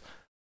Adebayo is.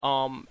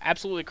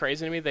 Absolutely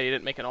crazy to me that he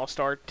didn't make an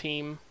all-star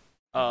team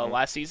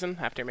last season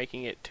after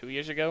making it 2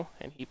 years ago,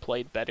 and he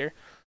played better.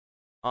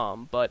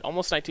 But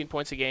almost 19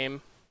 points a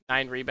game,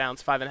 9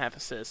 rebounds, 5.5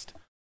 assists.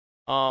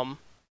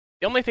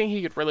 The only thing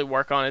he could really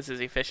work on is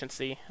his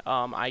efficiency.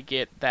 I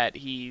get that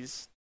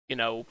he's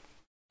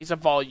a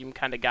volume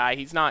kind of guy.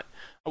 He's not,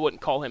 I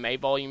wouldn't call him a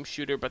volume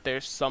shooter, but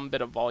there's some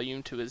bit of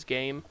volume to his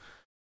game.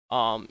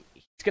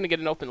 He's going to get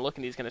an open look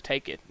and he's going to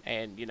take it.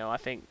 And, I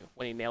think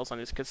when he nails on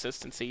his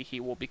consistency, he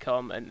will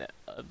become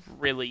a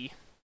really,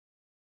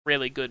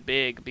 really good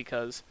big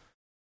because,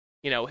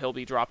 he'll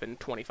be dropping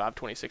 25,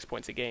 26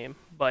 points a game.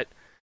 But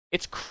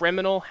it's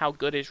criminal how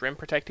good his rim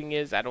protecting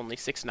is at only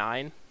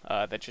 6'9".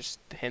 That just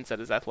hints at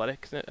his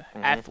athleticness.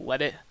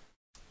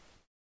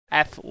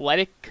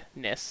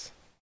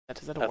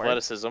 Is that a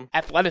Athleticism. word?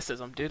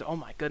 Athleticism, dude. Oh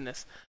my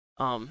goodness.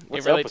 What's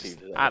it really up with you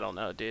today? I don't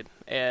know, dude.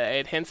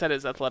 It hints at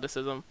his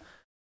athleticism,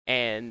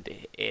 and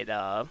it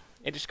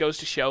just goes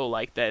to show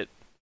like that.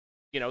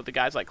 The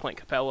guys like Clint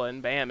Capella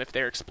and Bam, if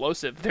they're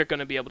explosive, they're going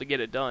to be able to get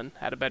it done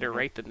at a better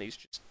rate than these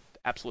just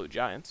absolute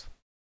giants.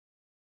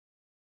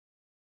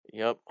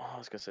 Yep. Oh, I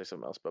was gonna say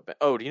something else, but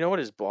do you know what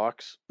his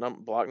block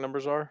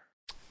numbers are?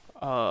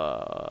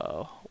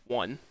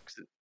 1.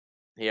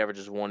 He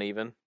averages 1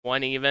 even.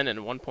 1 even and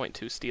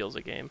 1.2 steals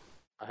a game.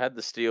 I had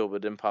the steal, but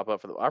it didn't pop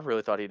up for the. I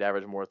really thought he'd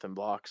average more than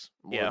blocks,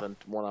 than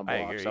 1 on blocks. I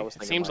agree. I was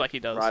thinking Seems like he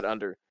does. Right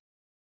under.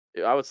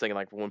 I was thinking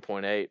like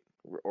 1.8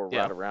 or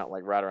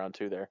right around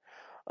 2 there.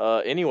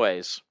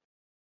 Anyways,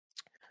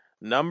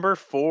 number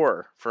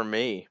 4 for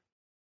me.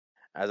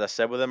 As I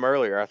said with him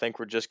earlier, I think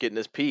we're just getting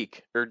his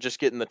peak, or just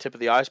getting the tip of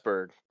the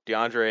iceberg.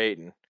 DeAndre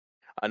Ayton.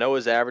 I know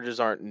his averages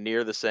aren't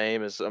near the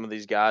same as some of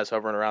these guys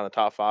hovering around the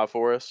top 5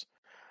 for us,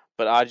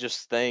 but I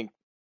just think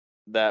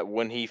that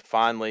when he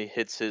finally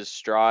hits his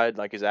stride,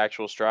 like his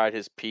actual stride,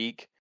 his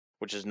peak,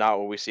 which is not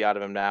what we see out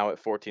of him now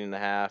at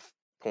 14.5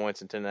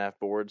 points and 10.5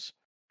 boards,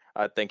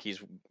 I think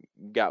he's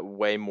got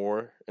way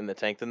more in the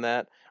tank than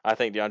that. I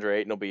think DeAndre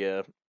Ayton will be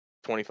a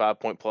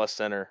 25-point-plus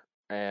center,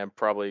 and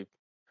probably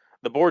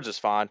the boards is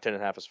fine.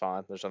 10.5 is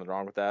fine. There's nothing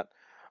wrong with that.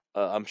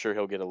 I'm sure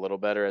he'll get a little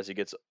better as he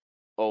gets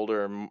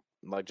older and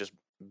like just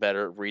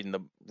better at reading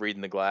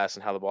the glass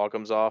and how the ball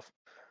comes off.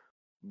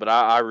 But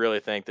I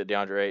really think that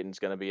DeAndre Ayton's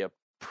going to be a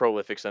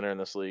prolific center in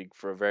this league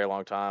for a very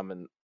long time,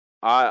 and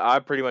I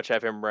pretty much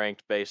have him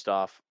ranked based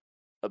off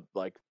of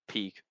like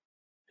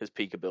his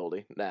peak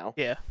ability now.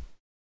 Yeah.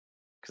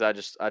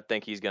 Because I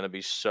think he's going to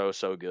be so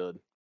good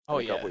in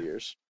a couple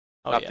years.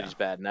 Not that he's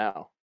bad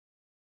now.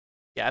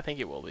 Yeah, I think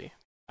he will be.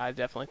 I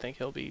definitely think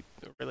he'll be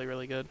really,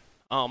 really good.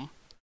 So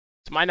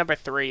my number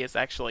 3 is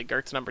actually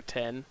Gert's number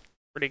 10,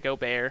 Rudy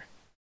Gobert.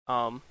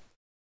 And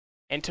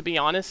to be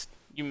honest,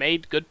 you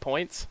made good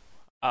points.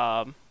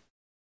 You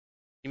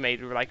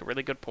made like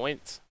really good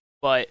points.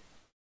 But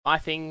my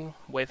thing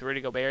with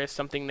Rudy Gobert is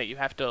something that you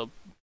have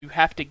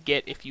to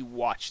get if you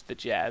watch the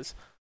Jazz.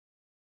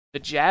 The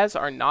Jazz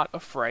are not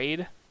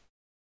afraid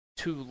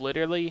to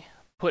literally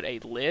put a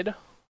lid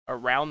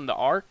around the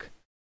arc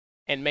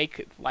and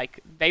make, like,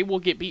 they will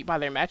get beat by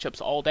their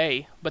matchups all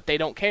day, but they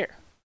don't care.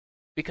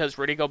 Because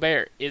Rudy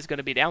Gobert is going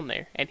to be down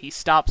there, and he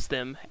stops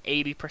them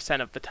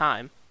 80% of the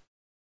time.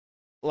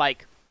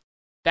 Like,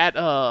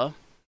 that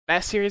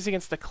series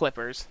against the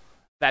Clippers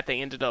that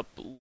they ended up,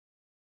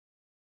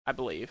 I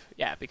believe,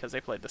 yeah, because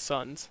they played the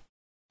Suns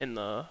in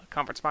the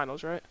conference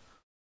finals, right?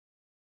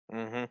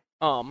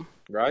 Mm-hmm. With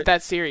Right?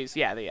 that series,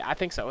 yeah, I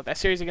think so. With that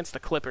series against the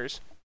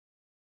Clippers,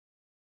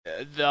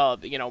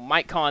 the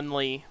Mike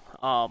Conley,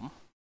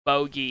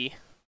 Bogey,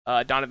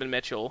 Donovan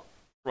Mitchell,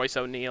 Royce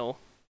O'Neal,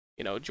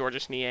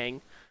 Georges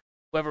Niang,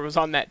 whoever was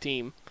on that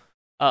team,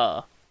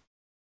 uh,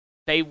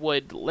 they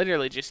would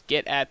literally just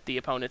get at the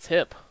opponent's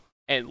hip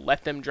and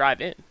let them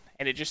drive in,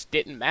 and it just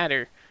didn't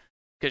matter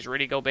because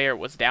Rudy Gobert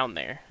was down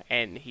there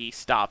and he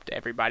stopped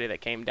everybody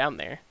that came down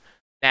there.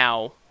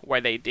 Now,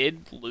 where they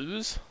did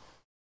lose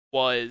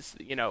was,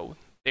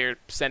 their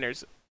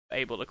centers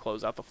able to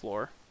close out the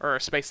floor or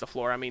space the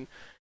floor. I mean,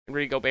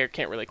 Rudy Gobert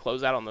can't really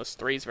close out on those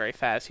threes very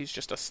fast. He's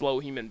just a slow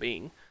human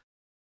being.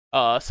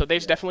 So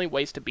there's definitely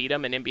ways to beat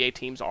him, and NBA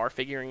teams are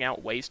figuring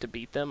out ways to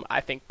beat them. I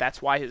think that's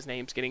why his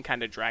name's getting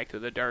kind of dragged through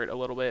the dirt a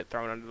little bit,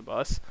 thrown under the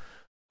bus.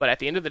 But at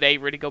the end of the day,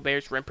 Rudy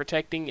Gobert's rim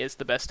protecting is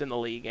the best in the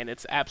league, and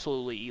it's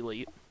absolutely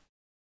elite.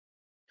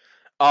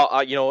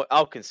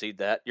 I'll concede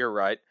that. You're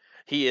right.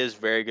 He is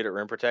very good at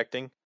rim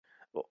protecting.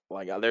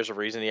 Like, there's a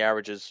reason he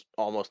averages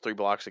almost 3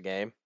 blocks a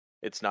game.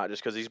 It's not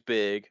just because he's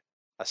big.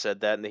 I said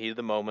that in the heat of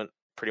the moment,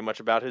 pretty much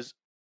about his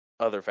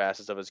other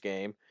facets of his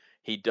game.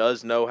 He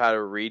does know how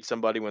to read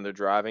somebody when they're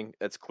driving.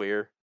 That's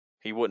clear.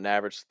 He wouldn't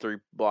average 3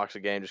 blocks a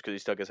game just because he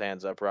stuck his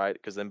hands up right,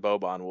 because then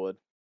Boban would.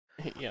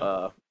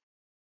 Yeah.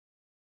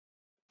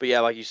 But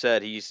yeah, like you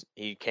said, he's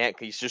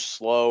just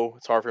slow.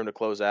 It's hard for him to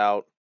close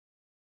out.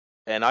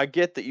 And I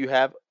get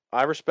that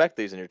I respect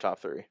these in your top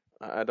 3.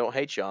 I don't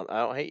hate you I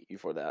don't hate you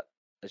for that.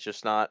 It's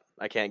just not.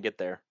 I can't get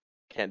there.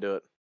 Can't do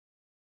it.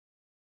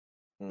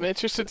 I'm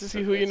interested to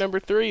see who your number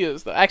 3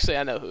 is. Actually,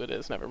 I know who it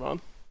is. Never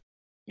mind.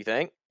 You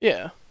think?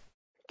 Yeah.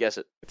 Guess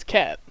it. It's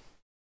Cat.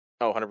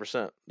 Oh,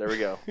 100%. There we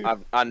go.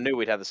 I knew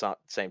we'd have the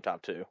same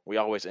top 2. We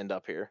always end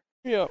up here.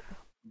 Yep.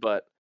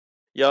 But,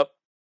 yep.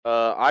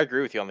 I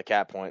agree with you on the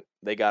Cat point.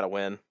 They got to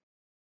win.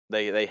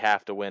 They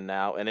have to win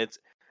now, and it's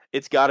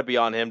got to be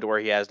on him to where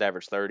he has to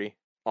average 30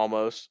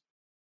 almost,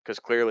 because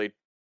clearly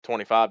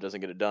 25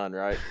 doesn't get it done,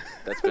 right?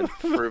 That's been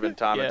proven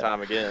time and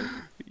time again.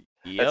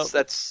 Yep.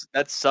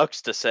 That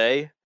sucks to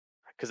say,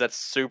 because that's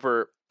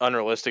super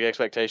unrealistic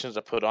expectations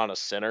to put on a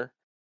center.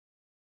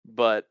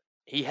 But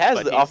he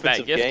has the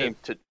offensive game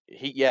to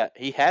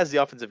he has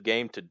the offensive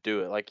game to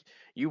do it. Like,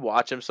 you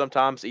watch him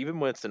sometimes, even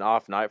when it's an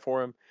off night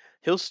for him,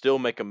 he'll still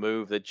make a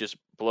move that just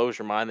blows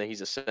your mind that he's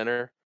a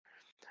center.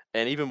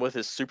 And even with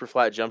his super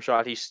flat jump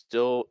shot, it's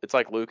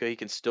like Luka. He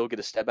can still get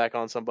a step back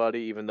on somebody,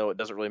 even though it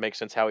doesn't really make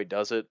sense how he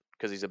does it,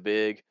 because he's a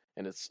big,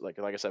 and it's like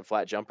I said,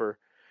 flat jumper.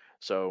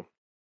 So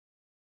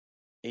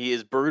he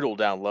is brutal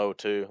down low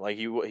too. Like,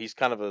 he's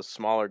kind of a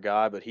smaller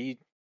guy, but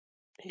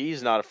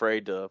he's not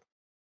afraid to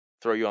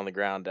throw you on the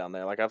ground down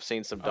there. Like, I've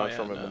seen some dunks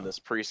from him in this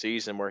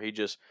preseason where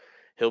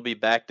he'll be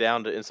back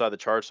down to inside the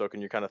charge soak,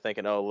 and you're kind of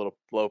thinking, oh, a little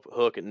low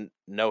hook, and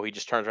no, he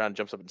just turns around and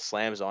jumps up and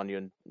slams on you,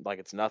 and like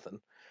it's nothing.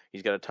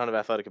 He's got a ton of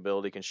athletic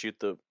ability, can shoot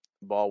the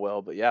ball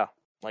well, but yeah,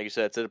 like you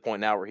said, it's at a point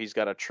now where he's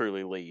got to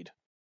truly lead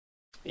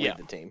the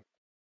team.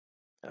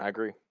 And I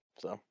agree.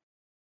 So,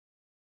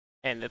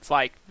 and it's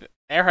like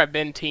there have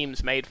been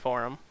teams made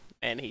for him,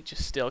 and he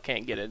just still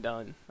can't get it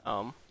done.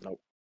 Nope.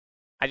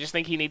 I just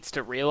think he needs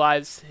to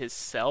realize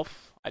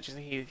himself. I just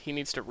think he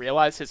needs to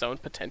realize his own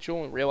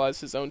potential and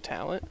realize his own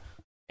talent,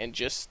 and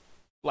just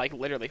like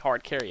literally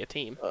hard carry a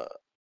team.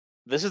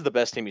 This is the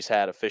best team he's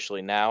had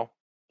officially now.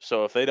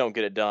 So if they don't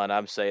get it done,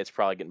 I'm say it's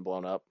probably getting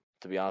blown up,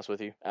 to be honest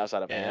with you,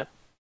 outside of Ant.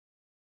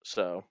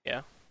 So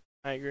yeah,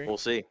 I agree. We'll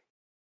see.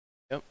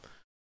 Yep.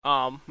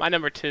 My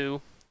number 2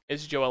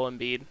 is Joel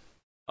Embiid.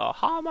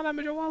 My name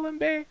is Joel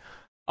Embiid.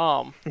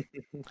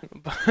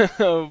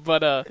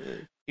 But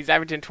he's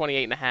averaging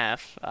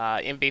 28.5.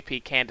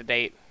 MVP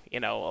candidate.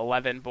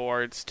 11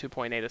 boards,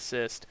 2.8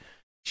 assists.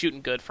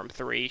 Shooting good from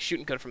 3.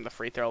 Shooting good from the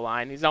free throw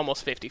line. He's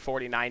almost 50,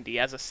 40, 90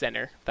 as a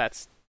center.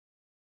 That's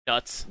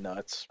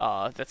nuts.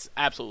 That's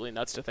absolutely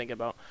nuts to think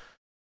about.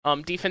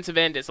 Defensive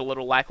end is a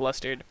little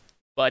lackluster,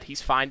 but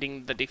he's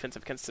finding the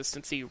defensive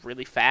consistency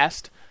really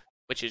fast,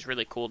 which is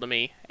really cool to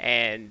me.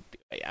 And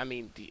I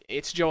mean,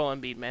 it's Joel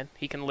Embiid, man.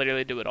 He can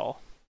literally do it all.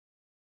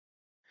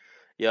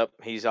 Yep,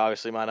 he's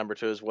obviously my number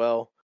 2 as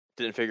well.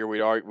 Didn't figure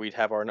we'd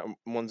have our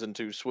 1s and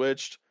 2s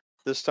switched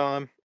this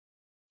time.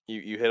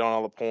 You hit on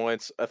all the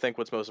points. I think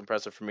what's most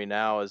impressive for me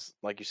now is,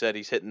 like you said,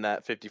 he's hitting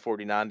that 50,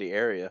 40, 90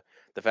 area.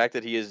 The fact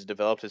that he has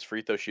developed his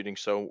free throw shooting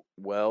so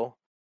well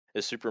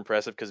is super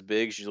impressive, because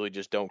bigs usually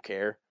just don't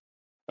care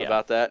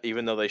about that,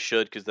 even though they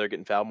should, because they're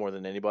getting fouled more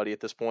than anybody at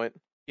this point.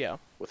 Yeah.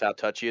 With how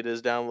touchy it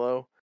is down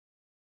low.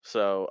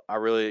 So I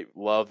really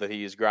love that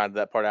he's grinded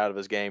that part out of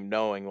his game,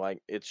 knowing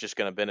like it's just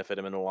going to benefit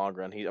him in the long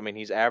run.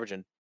 He's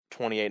averaging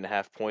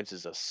 28.5 points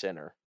as a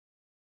center.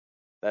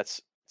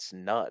 It's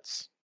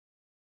nuts.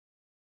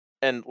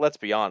 And let's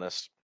be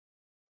honest,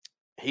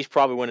 he's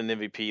probably winning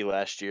MVP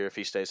last year if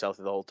he stays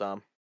healthy the whole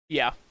time.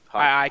 Yeah,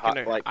 I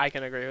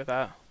can agree with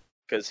that.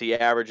 Because he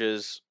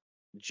averages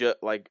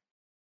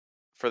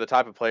for the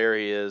type of player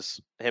he is,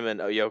 him and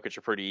Jokic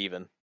are pretty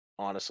even.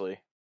 Honestly,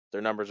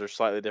 their numbers are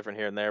slightly different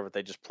here and there, but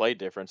they just play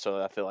different.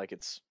 So I feel like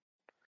it's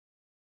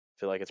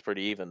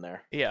pretty even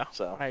there. Yeah,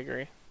 So I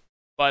agree.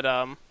 But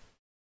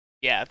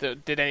yeah.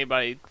 Did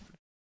anybody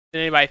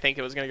think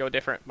it was going to go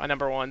different? My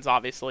number one's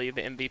obviously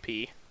the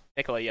MVP,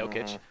 Nikola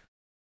Jokic.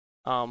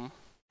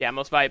 Yeah,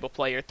 most valuable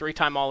player,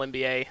 3-time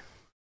All-NBA,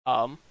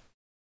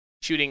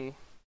 shooting,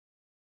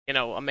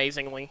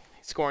 amazingly,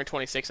 scoring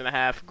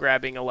 26.5,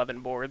 grabbing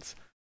 11 boards,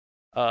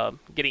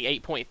 getting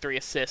 8.3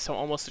 assists, so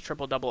almost a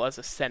triple-double as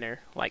a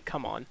center. Like,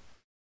 come on.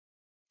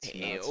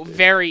 nuts,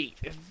 Very,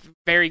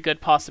 very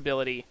good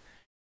possibility.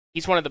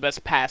 He's one of the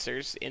best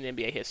passers in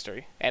NBA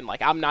history. And,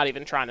 like, I'm not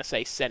even trying to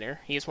say center.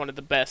 He's one of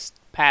the best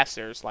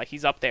passers. Like,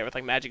 he's up there with,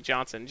 like, Magic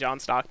Johnson, John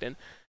Stockton.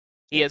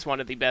 He is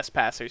one of the best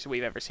passers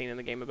we've ever seen in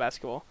the game of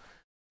basketball.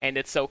 And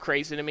it's so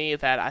crazy to me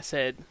that I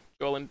said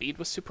Joel Embiid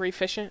was super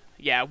efficient.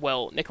 Yeah,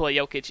 well, Nikola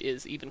Jokic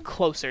is even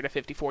closer to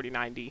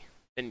 50-40-90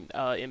 than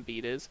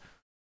Embiid is.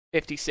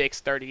 56,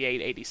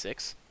 38,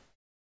 86.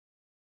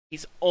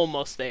 He's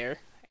almost there.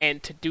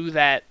 And to do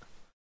that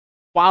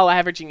while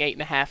averaging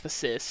 8.5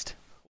 assists,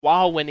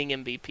 while winning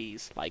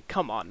MVPs, like,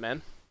 come on,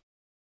 man.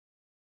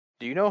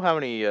 Do you know how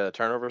many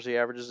turnovers he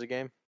averages a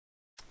game?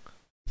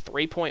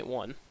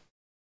 3.1.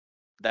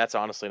 That's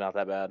honestly not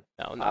that bad.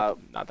 No,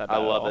 not that bad. I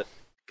love it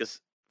because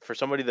for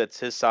somebody that's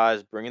his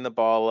size, bringing the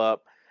ball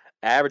up,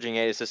 averaging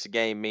 8 assists a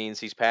game means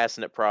he's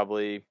passing it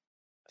probably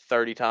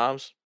 30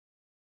 times.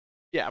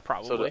 Yeah,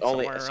 probably.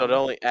 So to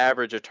only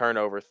average a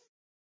turnover,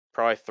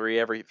 probably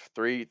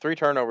three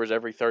turnovers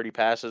every 30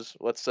 passes.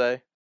 Let's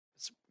say,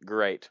 it's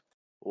great.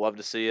 Love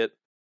to see it.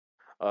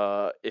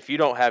 If you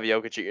don't have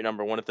Jokic at your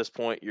number one at this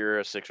point, you're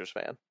a Sixers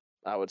fan,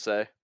 I would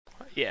say.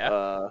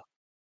 Yeah.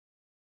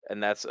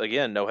 And that's,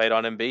 again, no hate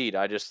on Embiid.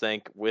 I just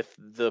think with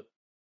the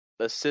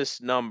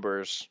assist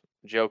numbers,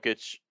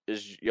 Jokic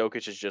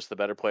is just the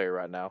better player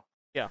right now.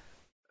 Yeah.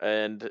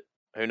 And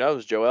who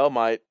knows, Joel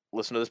might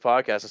listen to this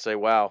podcast and say,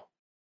 wow,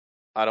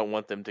 I don't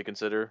want them to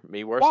consider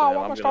me worse than him. I'm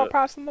going to start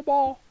passing the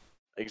ball.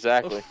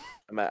 Exactly.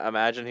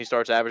 Imagine he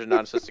starts averaging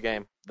 9 assists a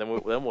game. Then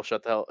we'll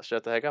shut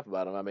the heck up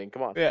about him. I mean,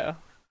 come on. Yeah.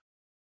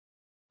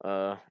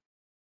 Wow,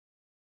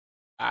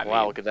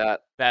 look at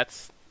that.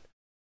 That's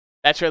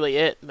really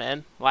it,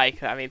 man.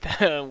 Like, I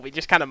mean, we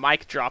just kind of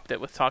mic dropped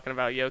it with talking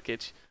about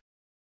Jokic.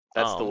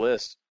 That's the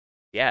list.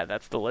 Yeah,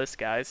 that's the list,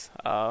 guys.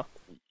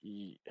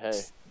 Hey,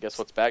 guess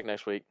what's back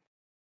next week?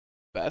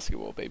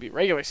 Basketball, baby.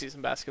 Regular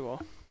season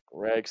basketball.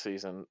 Reg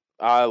season.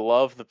 I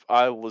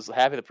was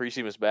happy the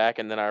preseason was back,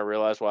 and then I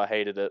realized why I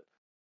hated it.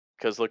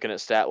 Because looking at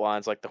stat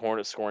lines, like the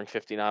Hornets scoring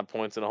 59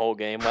 points in a whole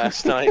game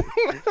last night,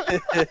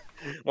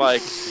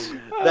 like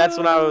that's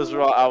when I was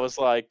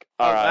like,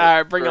 all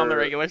right, bring on the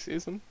regular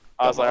season.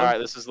 I was like, all right,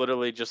 this is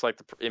literally just like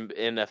the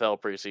NFL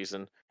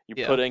preseason.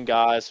 You put in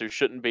guys who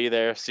shouldn't be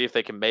there, see if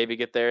they can maybe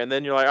get there, and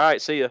then you're like, all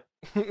right, see ya.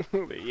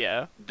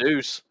 Yeah.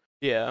 Deuce.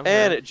 Yeah.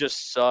 And it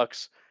just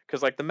sucks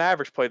because like the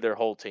Mavericks played their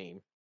whole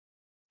team,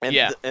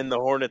 and the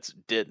Hornets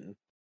didn't.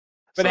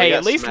 But hey,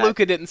 at least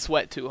Luka didn't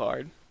sweat too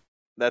hard.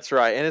 That's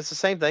right, and it's the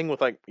same thing with,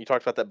 like, you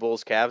talked about that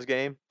Bulls-Cavs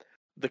game.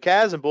 The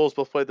Cavs and Bulls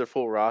both played their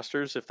full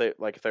rosters if they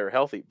were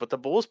healthy, but the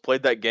Bulls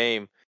played that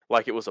game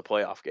like it was a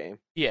playoff game.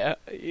 Yeah,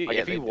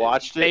 if you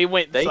watched it, they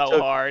went so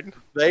hard.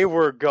 They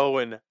were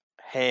going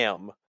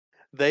ham.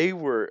 They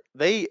were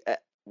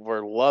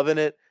loving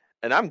it,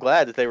 and I'm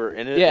glad that they were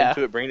into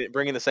it,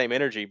 bringing the same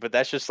energy. But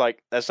that's just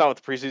like that's not what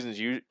the preseason's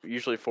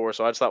usually for.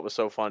 So I just thought it was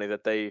so funny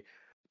that they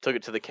took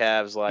it to the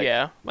Cavs. Like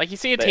you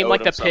see a team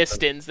like the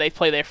Pistons, they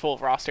play their full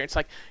roster. It's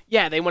like,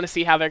 yeah, they want to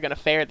see how they're going to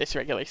fare this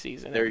regular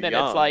season. They're then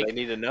young. It's like, they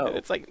need to know.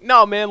 It's like,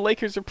 no, man,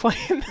 Lakers are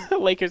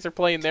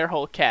playing their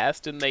whole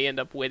cast, and they end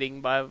up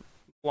winning by a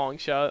long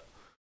shot.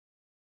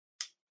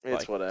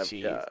 It's whatever.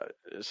 Geez. Yeah,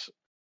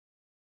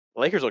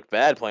 Lakers looked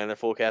bad playing their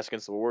full cast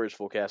against the Warriors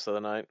full cast the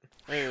other night.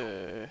 We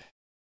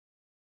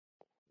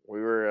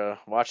were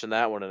watching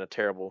that one in a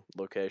terrible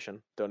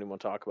location. Don't even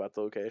want to talk about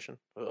the location.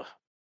 Ugh.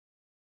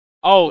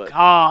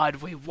 God,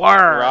 we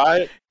were.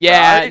 Right?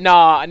 Yeah, right? no,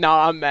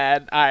 I'm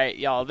mad. All right,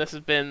 y'all, this has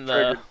been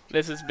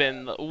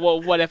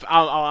what if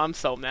I'm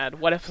so mad.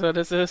 What episode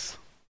is this?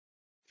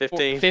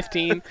 15.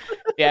 15.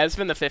 Yeah, it's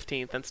been the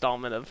 15th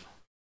installment of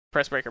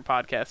Press Breaker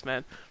Podcast,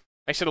 man.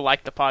 Make sure to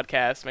like the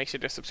podcast. Make sure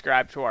to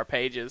subscribe to our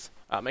pages.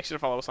 Make sure to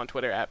follow us on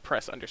Twitter at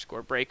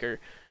 @press_breaker.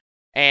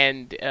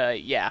 And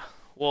yeah,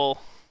 we'll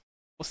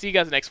see you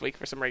guys next week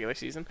for some regular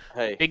season.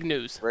 Hey, big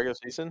news. Regular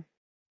season?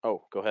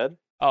 Oh, go ahead.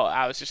 Oh,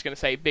 I was just gonna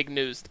say big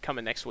news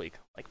coming next week.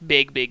 Like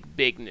big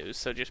news.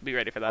 So just be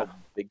ready for that. Oh,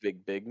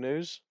 big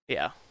news?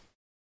 Yeah.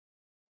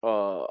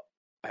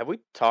 Have we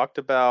talked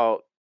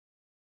about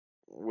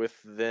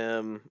with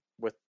them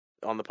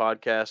on the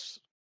podcast?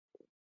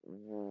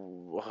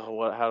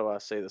 How do I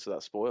say this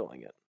without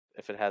spoiling it?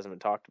 If it hasn't been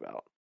talked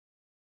about.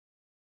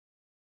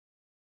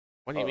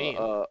 What do you mean?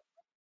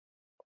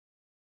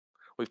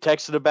 We've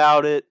texted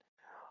about it.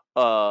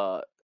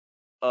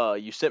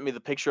 You sent me the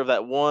picture of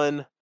that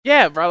one.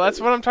 Yeah, bro,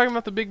 that's what I'm talking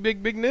about. The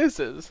big news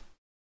is.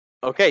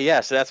 Okay, yeah,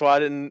 so that's why I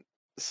didn't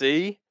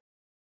see.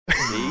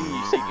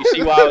 You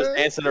see why I was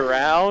dancing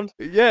around?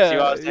 Yeah, See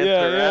why I was dancing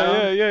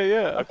around?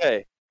 yeah.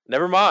 Okay,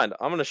 never mind.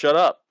 I'm gonna shut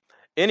up.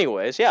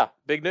 Anyways, yeah,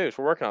 big news.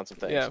 We're working on some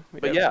things.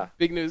 But yeah,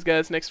 big news,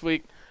 guys. Next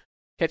week,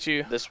 catch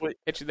you this week.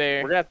 Catch you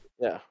there. We're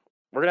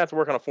gonna have to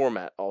work on a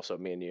format also,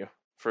 me and you,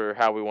 for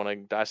how we want to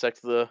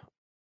dissect the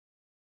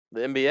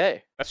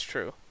NBA. That's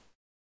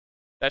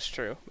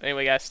true.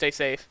 Anyway, guys, stay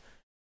safe.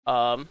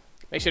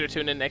 Make sure to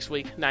tune in next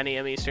week, 9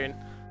 a.m. Eastern.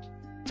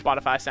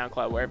 Spotify,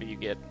 SoundCloud, wherever you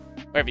get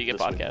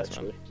podcasts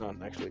from. Not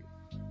next week.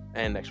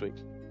 And next week.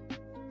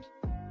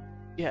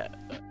 Yeah.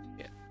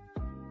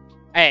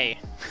 Hey.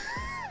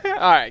 All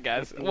right,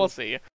 guys. We'll see you.